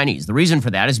meeting with the Chinese. The reason for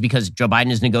that is because Joe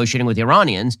Biden is negotiating with the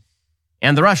Iranians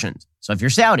and the Russians. So if you're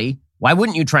Saudi, why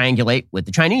wouldn't you triangulate with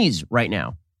the Chinese right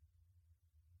now?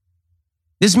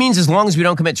 This means as long as we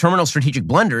don't commit terminal strategic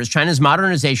blunders, China's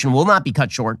modernization will not be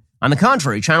cut short. On the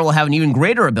contrary, China will have an even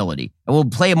greater ability and will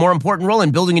play a more important role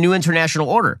in building a new international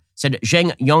order, said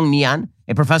Zheng Yongnian,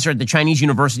 a professor at the Chinese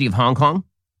University of Hong Kong.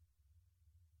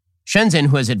 Shenzhen,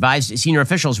 who has advised senior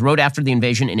officials, wrote after the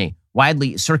invasion in a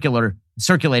widely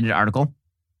circulated article,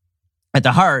 at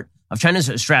the heart of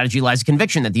China's strategy lies a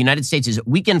conviction that the United States is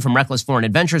weakened from reckless foreign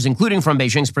adventures, including from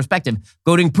Beijing's perspective,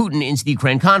 goading Putin into the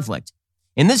Ukraine conflict.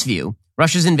 In this view,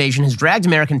 Russia's invasion has dragged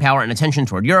American power and attention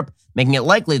toward Europe, making it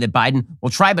likely that Biden will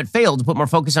try but fail to put more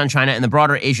focus on China and the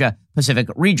broader Asia-Pacific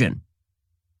region.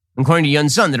 According to Yun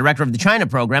Sun, the director of the China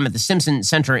program at the Simpson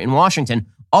Center in Washington,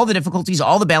 all the difficulties,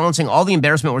 all the balancing, all the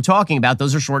embarrassment we're talking about,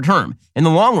 those are short term. In the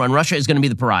long run, Russia is going to be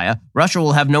the pariah. Russia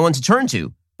will have no one to turn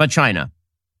to but China.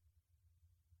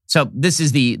 So this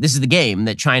is the game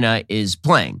that China is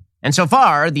playing. And so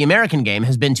far, the American game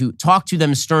has been to talk to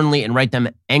them sternly and write them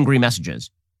angry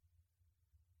messages.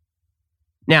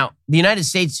 Now, the United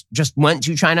States just went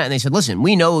to China and they said, listen,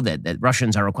 we know that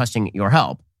Russians are requesting your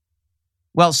help.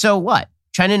 Well, so what?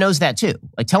 China knows that too.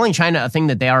 Like telling China a thing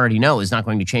that they already know is not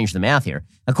going to change the math here.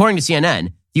 According to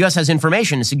CNN, the U.S. has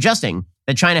information suggesting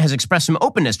that China has expressed some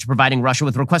openness to providing Russia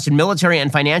with requested military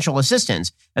and financial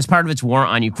assistance as part of its war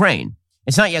on Ukraine.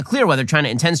 It's not yet clear whether China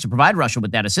intends to provide Russia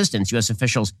with that assistance, U.S.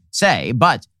 officials say,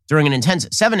 but during an intense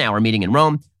 7-hour meeting in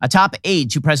Rome, a top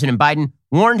aide to President Biden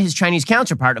warned his Chinese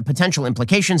counterpart of potential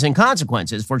implications and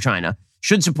consequences for China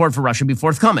should support for Russia be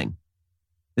forthcoming.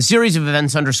 The series of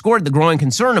events underscored the growing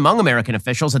concern among American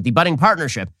officials at the budding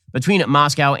partnership between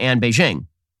Moscow and Beijing.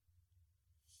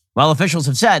 While officials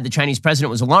have said the Chinese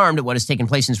president was alarmed at what has taken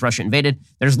place since Russia invaded,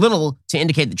 there's little to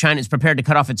indicate that China is prepared to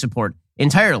cut off its support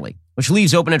entirely, which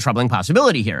leaves open a troubling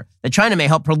possibility here, that China may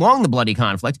help prolong the bloody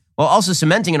conflict while also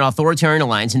cementing an authoritarian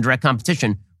alliance in direct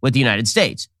competition with the United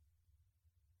States.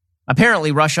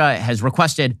 Apparently, Russia has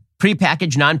requested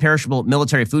prepackaged non-perishable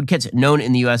military food kits known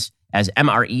in the U.S. as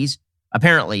MREs.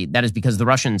 Apparently, that is because the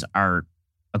Russians are,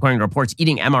 according to reports,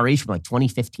 eating MREs from like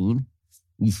 2015.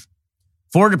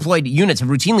 4 deployed units have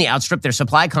routinely outstripped their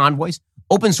supply convoys.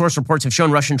 Open source reports have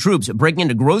shown Russian troops breaking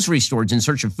into grocery stores in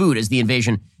search of food as the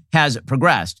invasion has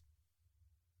progressed.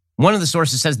 One of the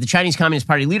sources says the Chinese Communist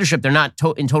Party leadership, they're not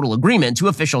in total agreement. 2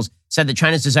 officials said that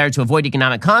China's desire to avoid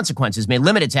economic consequences may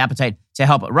limit its appetite to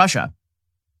help Russia.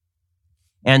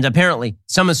 And apparently,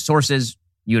 some sources,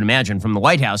 you would imagine, from the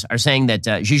White House are saying that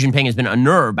Xi Jinping has been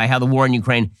unnerved by how the war in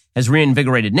Ukraine has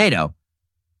reinvigorated NATO.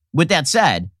 With that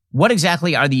said, what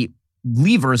exactly are the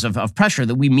levers of pressure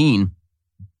that we mean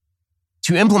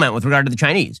to implement with regard to the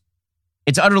Chinese?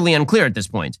 It's utterly unclear at this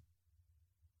point.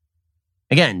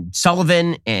 Again,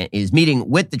 Sullivan is meeting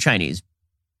with the Chinese.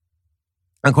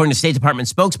 According to State Department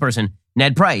spokesperson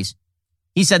Ned Price,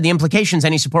 he said the implications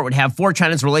any support would have for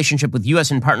China's relationship with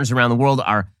U.S. and partners around the world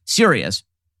are serious.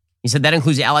 He said that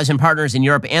includes allies and partners in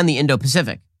Europe and the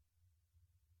Indo-Pacific.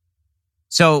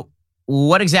 So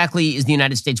what exactly is the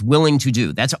United States willing to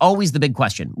do? That's always the big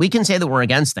question. We can say that we're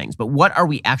against things, but what are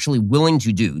we actually willing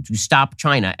to do to stop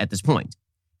China at this point?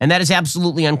 And that is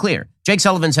absolutely unclear. Jake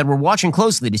Sullivan said, we're watching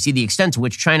closely to see the extent to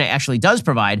which China actually does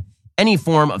provide any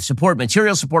form of support,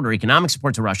 material support, or economic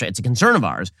support to Russia. It's a concern of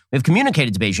ours. We have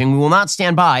communicated to Beijing we will not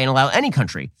stand by and allow any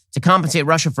country to compensate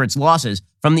Russia for its losses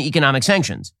from the economic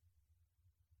sanctions.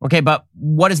 Okay, but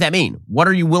what does that mean? What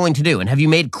are you willing to do? And have you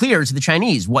made clear to the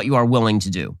Chinese what you are willing to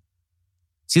do?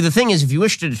 See, the thing is, if you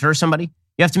wish to deter somebody,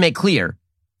 you have to make clear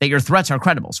that your threats are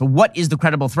credible. So what is the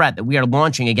credible threat that we are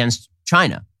launching against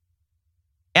China?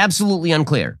 Absolutely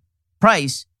unclear.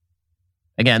 Price,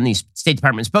 again, the State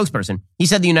Department spokesperson, he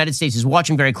said the United States is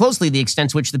watching very closely the extent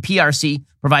to which the PRC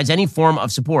provides any form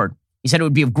of support. He said it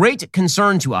would be of great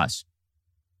concern to us.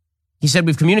 He said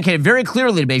we've communicated very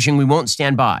clearly to Beijing we won't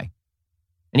stand by.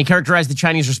 And he characterized the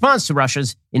Chinese response to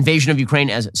Russia's invasion of Ukraine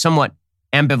as somewhat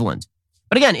ambivalent.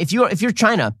 But again, if you're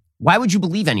China, why would you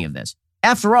believe any of this?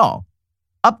 After all,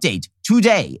 update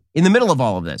today, in the middle of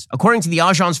all of this. According to the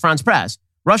Agence France-Presse,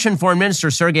 Russian Foreign Minister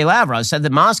Sergei Lavrov said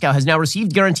that Moscow has now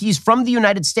received guarantees from the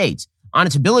United States on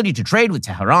its ability to trade with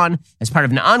Tehran as part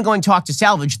of an ongoing talk to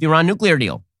salvage the Iran nuclear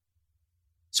deal.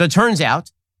 So it turns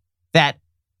out that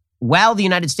while the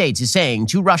United States is saying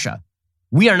to Russia,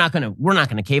 we're not going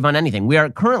to cave on anything, we are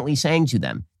currently saying to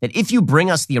them that if you bring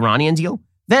us the Iranian deal,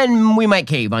 then we might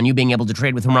cave on you being able to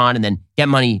trade with Iran and then get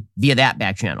money via that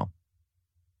back channel.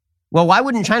 Well, why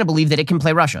wouldn't China believe that it can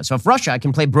play Russia? So if Russia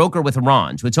can play broker with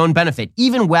Iran to its own benefit,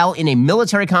 even while in a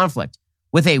military conflict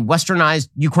with a westernized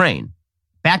Ukraine,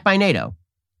 backed by NATO,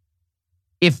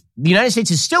 if the United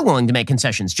States is still willing to make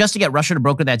concessions just to get Russia to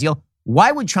broker that deal,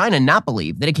 why would China not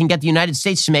believe that it can get the United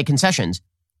States to make concessions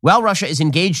while Russia is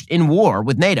engaged in war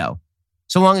with NATO,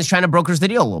 so long as China brokers the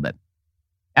deal a little bit?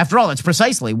 After all, that's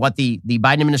precisely what the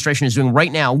Biden administration is doing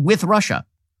right now with Russia,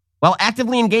 while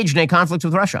actively engaged in a conflict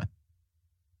with Russia.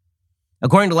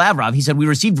 According to Lavrov, he said, we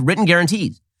received written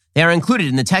guarantees. They are included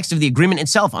in the text of the agreement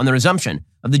itself on the resumption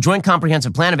of the Joint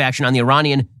Comprehensive Plan of Action on the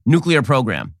Iranian nuclear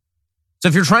program. So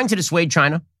if you're trying to dissuade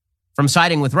China from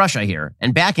siding with Russia here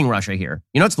and backing Russia here,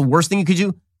 you know what's the worst thing you could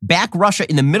do? Back Russia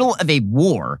in the middle of a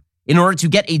war in order to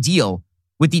get a deal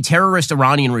with the terrorist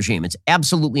Iranian regime. It's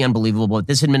absolutely unbelievable.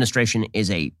 This administration is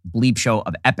a bleep show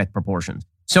of epic proportions.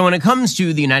 So when it comes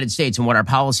to the United States and what our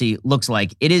policy looks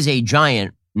like, it is a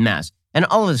giant mess. And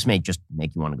all of this may just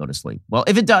make you want to go to sleep. Well,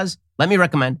 if it does, let me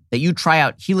recommend that you try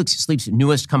out Helix Sleep's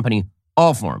newest company,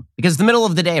 Allform. Because it's the middle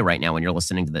of the day right now when you're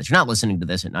listening to this. You're not listening to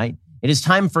this at night. It is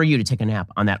time for you to take a nap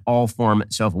on that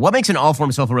Allform sofa. What makes an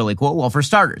Allform sofa really cool? Well, for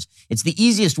starters, it's the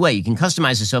easiest way you can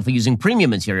customize a sofa using premium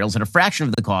materials at a fraction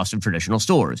of the cost of traditional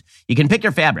stores. You can pick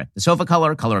your fabric, the sofa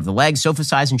color, color of the legs, sofa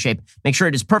size and shape. Make sure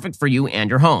it is perfect for you and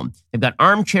your home. They've got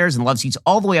armchairs and love seats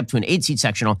all the way up to an 8-seat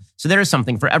sectional, so there is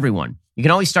something for everyone. You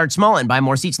can always start small and buy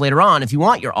more seats later on if you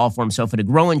want your Allform sofa to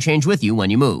grow and change with you when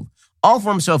you move.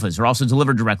 Allform sofas are also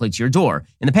delivered directly to your door.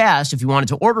 In the past, if you wanted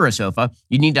to order a sofa,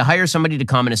 you'd need to hire somebody to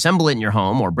come and assemble it in your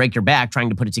home or break your back trying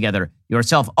to put it together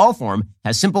yourself. Allform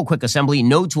has simple, quick assembly,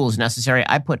 no tools necessary.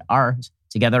 I put ours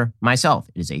together myself.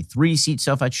 It is a 3-seat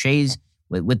sofa, chaise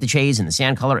with the chaise and the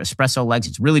sand color espresso legs.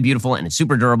 It's really beautiful and it's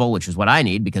super durable, which is what I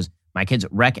need because my kids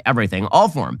wreck everything.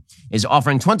 Allform is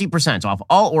offering 20% off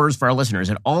all orders for our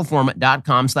listeners at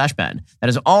allform.com/Ben. That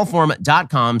is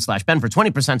allform.com/Ben for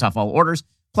 20% off all orders.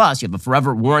 Plus, you have a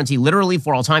forever warranty, literally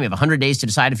for all time. You have 100 days to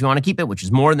decide if you want to keep it, which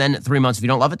is more than 3 months. If you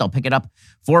don't love it, they'll pick it up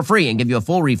for free and give you a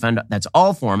full refund. That's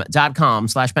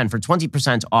allform.com/Ben for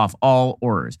 20% off all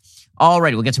orders. All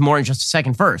right, we'll get to more in just a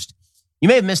second. First, you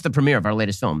may have missed the premiere of our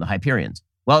latest film, The Hyperions.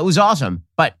 Well, it was awesome,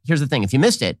 but here's the thing. If you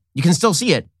missed it, you can still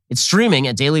see it. It's streaming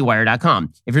at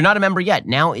dailywire.com. If you're not a member yet,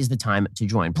 now is the time to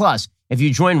join. Plus, if you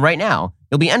join right now,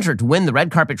 you'll be entered to win the red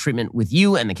carpet treatment with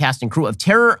you and the cast and crew of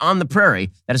Terror on the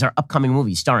Prairie. That is our upcoming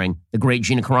movie starring the great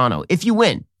Gina Carano. If you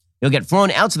win, you'll get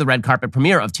flown out to the red carpet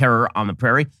premiere of Terror on the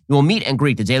Prairie. You will meet and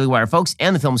greet the Daily Wire folks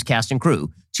and the film's cast and crew.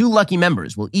 2 lucky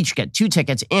members will each get 2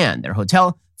 tickets and their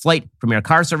hotel, flight, premiere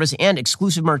car service, and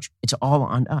exclusive merch. It's all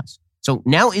on us. So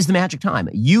now is the magic time.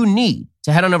 You need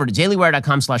to head on over to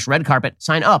dailywire.com/redcarpet.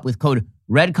 Sign up with code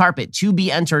REDCARPET to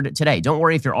be entered today. Don't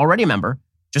worry if you're already a member.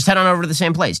 Just head on over to the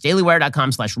same place,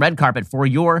 dailywire.com/redcarpet for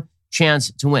your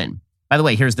chance to win. By the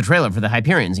way, here's the trailer for The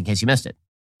Hyperions in case you missed it.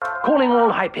 Calling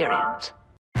all Hyperions.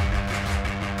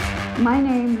 My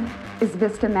name is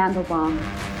Vista Mandelbaum.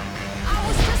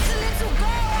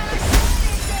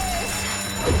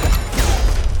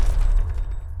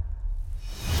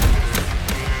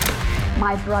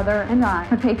 My brother and I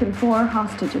have taken 4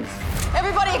 hostages.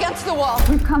 Everybody against the wall.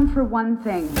 We've come for one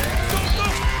thing.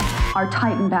 Our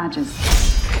Titan badges.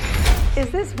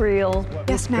 Is this real?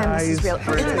 Yes, ma'am, this is real.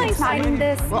 Can I sign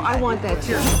this? Well, I want that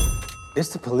too. It's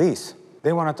the police.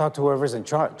 They want to talk to whoever's in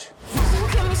charge.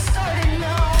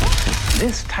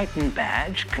 This Titan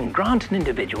badge can grant an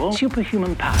individual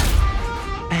superhuman power.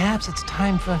 Perhaps it's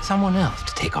time for someone else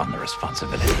to take on the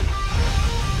responsibility.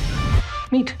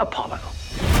 Meet Apollo.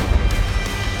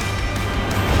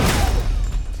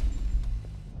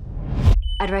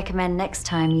 I'd recommend next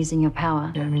time using your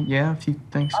power. Yeah, if you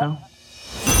think so.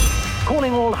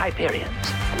 Calling all Hyperions.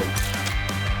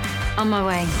 On my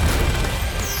way.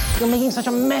 You're making such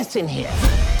a mess in here.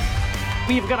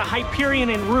 We've got a Hyperion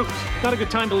en route. Not a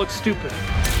good time to look stupid.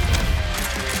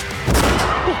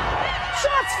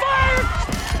 Shots fired!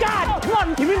 God, come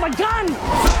on, give me my gun!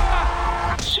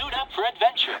 Suit up for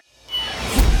adventure.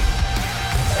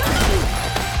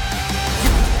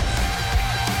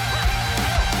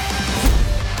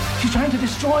 She's trying to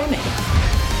destroy me.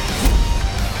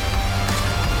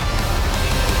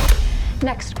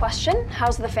 Next question.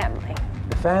 How's the family?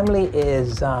 The family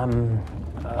is,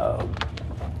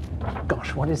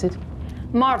 gosh, what is it?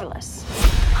 Marvelous.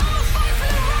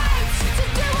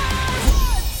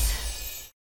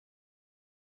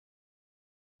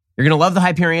 You're going to love the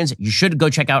Hyperions. You should go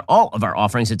check out all of our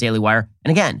offerings at Daily Wire.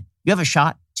 And again, you have a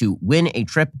shot to win a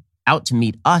trip out to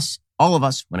meet us, all of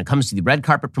us, when it comes to the red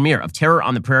carpet premiere of Terror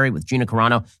on the Prairie with Gina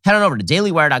Carano. Head on over to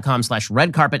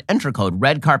dailywire.com/redcarpet, enter code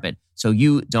redcarpet so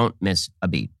you don't miss a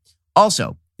beat.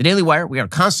 Also, the Daily Wire, we are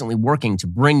constantly working to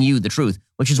bring you the truth,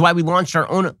 which is why we launched our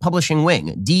own publishing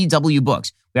wing, DW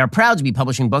Books. We are proud to be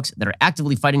publishing books that are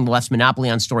actively fighting the left's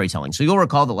monopoly on storytelling. So you'll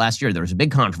recall that last year there was a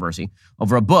big controversy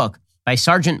over a book by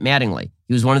Sergeant Mattingly.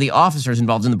 He was one of the officers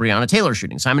involved in the Breonna Taylor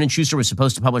shooting. Simon & Schuster was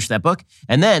supposed to publish that book,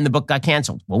 and then the book got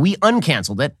canceled. Well, we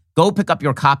uncanceled it. Go pick up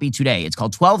your copy today. It's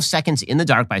called 12 Seconds in the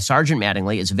Dark by Sergeant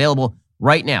Mattingly. It's available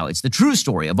right now. It's the true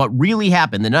story of what really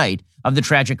happened the night of the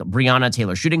tragic Breonna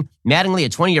Taylor shooting. Mattingly, a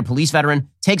 20-year police veteran,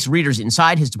 takes readers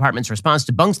inside his department's response,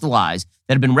 debunks the lies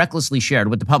that have been recklessly shared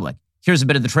with the public. Here's a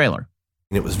bit of the trailer.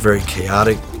 It was very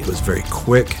chaotic. It was very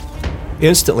quick.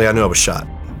 Instantly, I knew I was shot.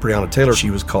 Breonna Taylor,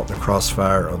 she was caught in the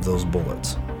crossfire of those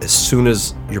bullets. As soon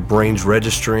as your brain's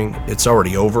registering, it's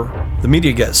already over. The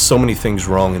media got so many things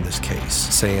wrong in this case,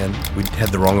 saying we had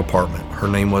the wrong apartment, her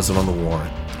name wasn't on the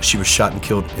warrant, she was shot and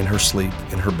killed in her sleep,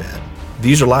 in her bed.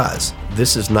 These are lies.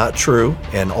 This is not true,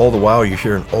 and all the while you're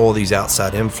hearing all these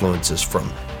outside influences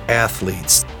from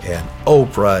athletes and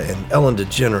Oprah and Ellen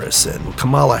DeGeneres and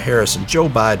Kamala Harris and Joe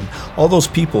Biden, all those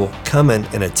people coming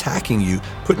and attacking you,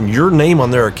 putting your name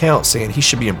on their account saying he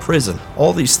should be in prison,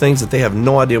 all these things that they have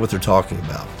no idea what they're talking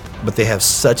about. But they have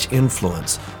such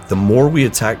influence. The more we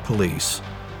attack police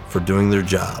for doing their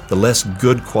job, the less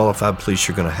good qualified police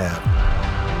you're going to have.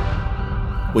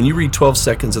 When you read 12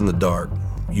 Seconds in the Dark,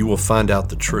 you will find out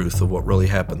the truth of what really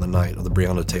happened the night of the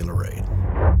Breonna Taylor raid.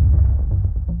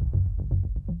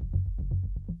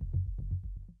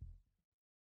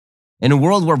 In a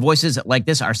world where voices like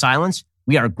this are silenced,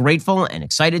 we are grateful and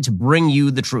excited to bring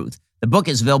you the truth. The book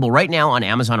is available right now on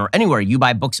Amazon or anywhere you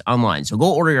buy books online. So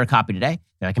go order your copy today,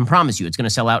 and I can promise you it's going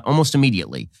to sell out almost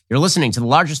immediately. You're listening to the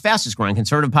largest, fastest growing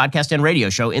conservative podcast and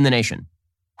radio show in the nation.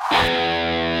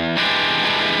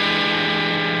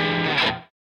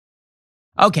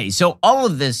 Okay, so all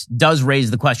of this does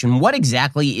raise the question, what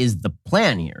exactly is the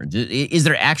plan here? Is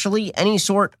there actually any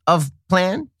sort of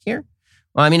plan here?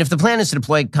 Well, I mean, if the plan is to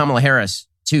deploy Kamala Harris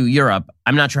to Europe,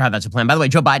 I'm not sure how that's a plan. By the way,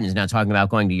 Joe Biden is now talking about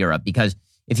going to Europe because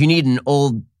if you need an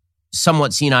old,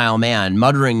 somewhat senile man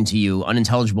muttering to you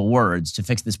unintelligible words to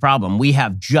fix this problem, we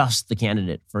have just the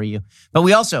candidate for you. But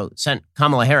we also sent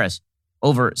Kamala Harris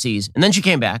overseas, and then she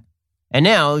came back, and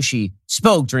now she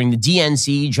spoke during the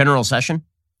DNC general session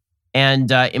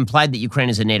and implied that Ukraine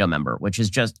is a NATO member, which is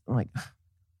just like...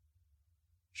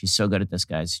 She's so good at this,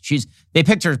 guys. They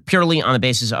picked her purely on the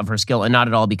basis of her skill and not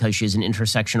at all because she's an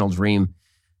intersectional dream,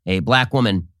 a black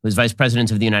woman who is vice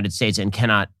president of the United States and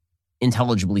cannot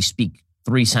intelligibly speak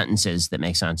 3 sentences that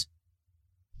make sense.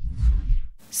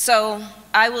 So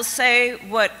I will say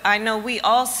what I know we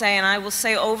all say, and I will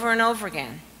say over and over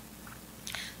again.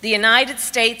 The United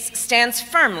States stands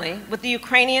firmly with the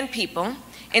Ukrainian people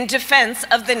in defense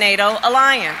of the NATO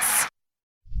alliance.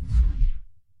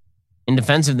 In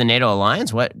defense of the NATO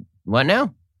alliance? What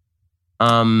now?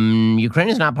 Ukraine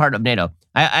is not part of NATO.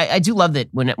 I do love that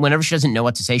whenever she doesn't know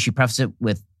what to say, she prefaces it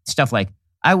with stuff like,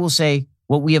 I will say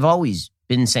what we have always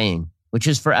been saying, which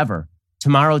is forever,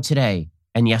 tomorrow, today,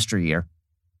 and yesteryear.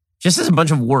 Just says a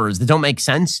bunch of words that don't make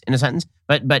sense in a sentence.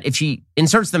 But if she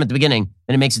inserts them at the beginning,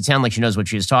 then it makes it sound like she knows what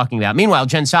she is talking about. Meanwhile,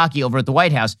 Jen Psaki over at the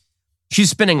White House, she's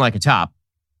spinning like a top.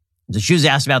 So she was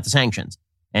asked about the sanctions.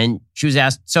 And she was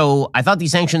asked, so I thought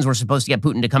these sanctions were supposed to get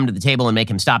Putin to come to the table and make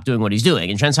him stop doing what he's doing.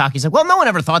 And Jen Psaki's like, well, no one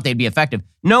ever thought they'd be effective.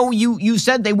 No, you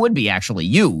said they would be, actually.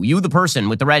 You the person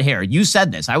with the red hair. You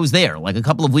said this. I was there like a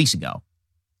couple of weeks ago.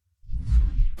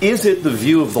 Is it the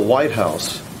view of the White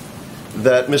House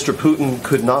that Mr. Putin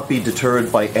could not be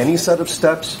deterred by any set of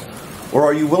steps? Or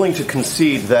are you willing to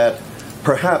concede that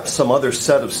perhaps some other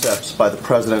set of steps by the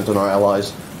president and our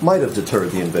allies might have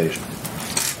deterred the invasion?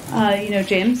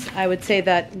 James, I would say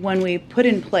that when we put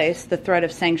in place the threat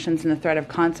of sanctions and the threat of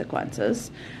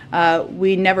consequences,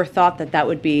 we never thought that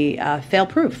would be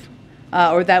fail-proof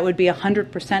or that would be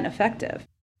 100% effective.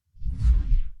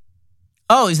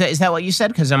 Oh, is that what you said?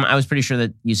 Because I was pretty sure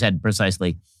that you said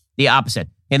precisely the opposite.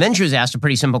 And then she was asked a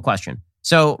pretty simple question.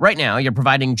 So right now, you're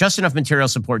providing just enough material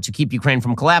support to keep Ukraine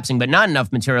from collapsing, but not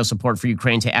enough material support for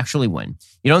Ukraine to actually win.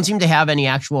 You don't seem to have any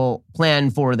actual plan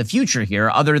for the future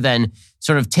here other than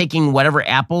sort of taking whatever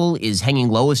apple is hanging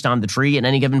lowest on the tree at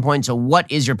any given point. So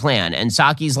what is your plan? And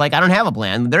Psaki's like, I don't have a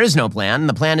plan. There is no plan.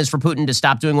 The plan is for Putin to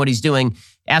stop doing what he's doing.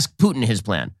 Ask Putin his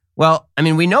plan. Well, I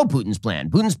mean, we know Putin's plan.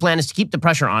 Putin's plan is to keep the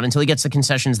pressure on until he gets the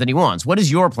concessions that he wants. What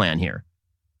is your plan here?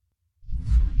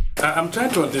 I'm trying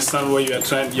to understand where you are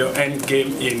trying your end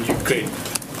game in Ukraine.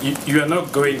 You are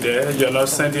not going there. You are not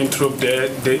sending troops there.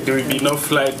 There will be no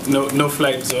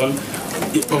flight zone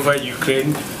over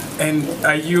Ukraine. And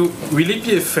will it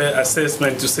be a fair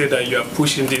assessment to say that you are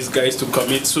pushing these guys to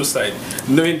commit suicide,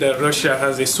 knowing that Russia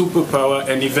has a superpower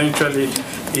and eventually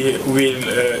it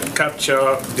will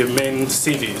capture the main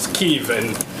cities, Kyiv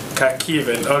and Kharkiv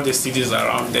and all the cities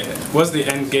around there? What's the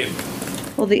end game?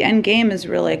 Well, the end game is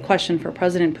really a question for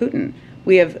President Putin.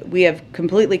 We have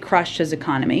completely crushed his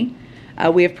economy.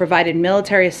 We have provided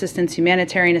military assistance,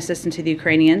 humanitarian assistance to the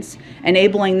Ukrainians,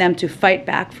 enabling them to fight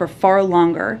back for far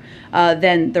longer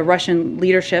than the Russian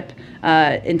leadership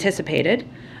anticipated.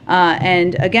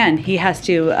 And again, he has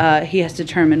to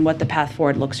determine what the path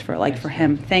forward looks like for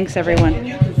him. Thanks,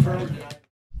 everyone.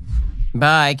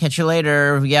 Bye. Catch you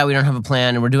later. Yeah, we don't have a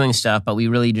plan, and we're doing stuff, but we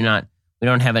really do not. We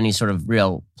don't have any sort of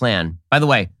real plan. By the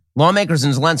way, lawmakers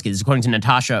in Zelensky, this is according to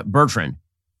Natasha Bertrand,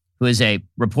 who is a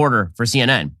reporter for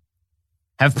CNN,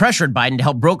 have pressured Biden to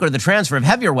help broker the transfer of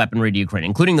heavier weaponry to Ukraine,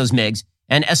 including those MiGs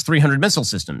and S-300 missile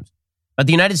systems. But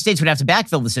the United States would have to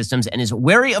backfill the systems and is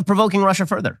wary of provoking Russia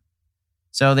further.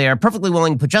 So they are perfectly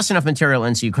willing to put just enough material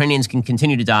in so Ukrainians can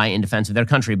continue to die in defense of their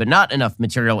country, but not enough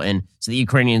material in so that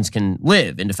Ukrainians can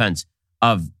live in defense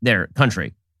of their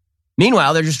country.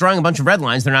 Meanwhile, they're just drawing a bunch of red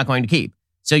lines they're not going to keep.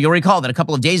 So you'll recall that a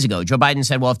couple of days ago, Joe Biden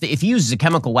said, well, if he uses a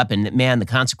chemical weapon, man, the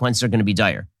consequences are going to be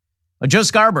dire. Well, Joe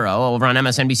Scarborough over on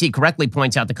MSNBC correctly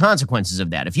points out the consequences of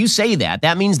that. If you say that,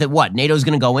 that means that what? NATO's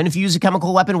going to go in if you use a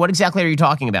chemical weapon? What exactly are you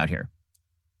talking about here?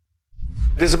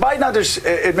 Does the Biden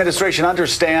administration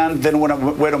understand that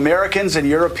when Americans and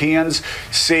Europeans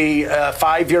see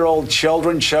 5-year-old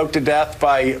children choked to death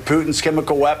by Putin's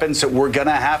chemical weapons that we're going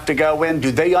to have to go in?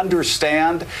 Do they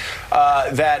understand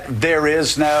that there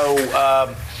is no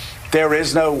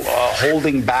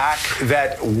holding back,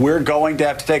 that we're going to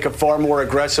have to take a far more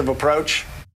aggressive approach?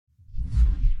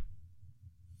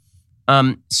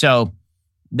 So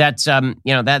that's,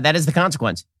 that is the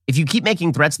consequence. If you keep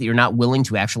making threats that you're not willing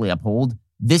to actually uphold,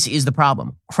 this is the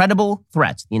problem. Credible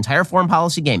threats. The entire foreign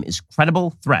policy game is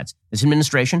credible threats. This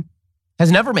administration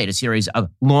has never made a series of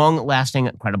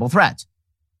long-lasting credible threats.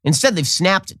 Instead, they've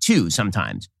snapped to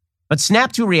sometimes. But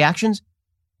snap to reactions,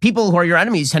 people who are your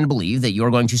enemies tend to believe that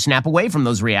you're going to snap away from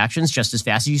those reactions just as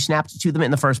fast as you snapped to them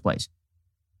in the first place.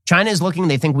 China is looking,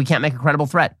 they think we can't make a credible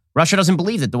threat. Russia doesn't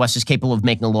believe that the West is capable of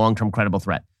making a long-term credible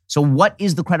threat. So what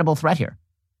is the credible threat here?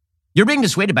 You're being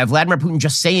dissuaded by Vladimir Putin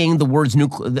just saying the words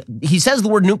nuclear. He says the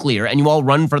word nuclear and you all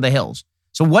run for the hills.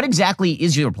 So what exactly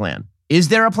is your plan? Is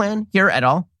there a plan here at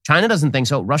all? China doesn't think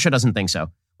so. Russia doesn't think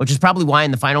so, which is probably why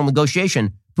in the final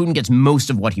negotiation, Putin gets most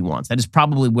of what he wants. That is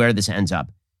probably where this ends up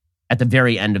at the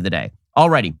very end of the day.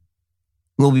 Alrighty.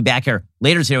 We'll be back here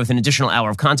later today with an additional hour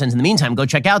of content. In the meantime, go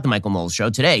check out the Michael Knowles Show.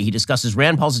 Today, he discusses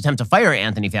Rand Paul's attempt to fire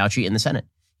Anthony Fauci in the Senate.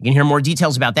 You can hear more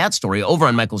details about that story over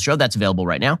on Michael's Show. That's available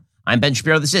right now. I'm Ben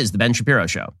Shapiro. This is The Ben Shapiro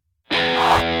Show.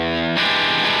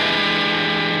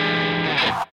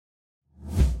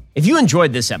 If you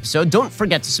enjoyed this episode, don't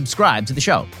forget to subscribe to the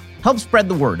show. Help spread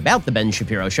the word about The Ben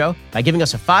Shapiro Show by giving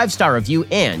us a 5-star review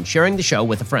and sharing the show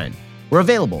with a friend. We're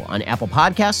available on Apple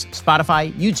Podcasts,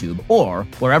 Spotify, YouTube, or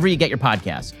wherever you get your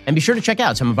podcasts. And be sure to check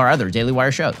out some of our other Daily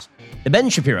Wire shows. The Ben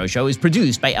Shapiro Show is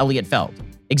produced by Elliot Feld.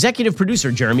 Executive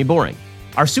producer Jeremy Boring.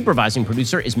 Our supervising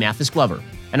producer is Mathis Glover,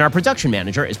 and our production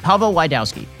manager is Pavel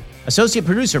Wydowski. Associate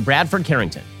producer Bradford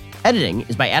Carrington. Editing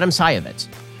is by Adam Sayevitz.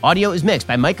 Audio is mixed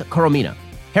by Mike Coromina.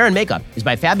 Hair and makeup is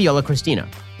by Fabiola Cristina.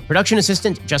 Production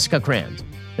assistant Jessica Crand.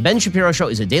 The Ben Shapiro Show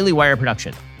is a Daily Wire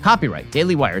production. Copyright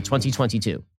Daily Wire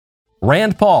 2022.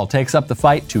 Rand Paul takes up the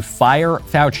fight to fire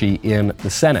Fauci in the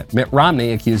Senate. Mitt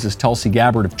Romney accuses Tulsi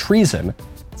Gabbard of treason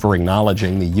for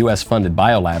acknowledging the U.S.-funded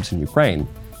biolabs in Ukraine.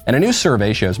 And a new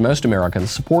survey shows most Americans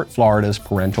support Florida's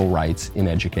parental rights in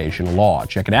education law.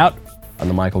 Check it out on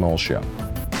The Michael Knowles Show.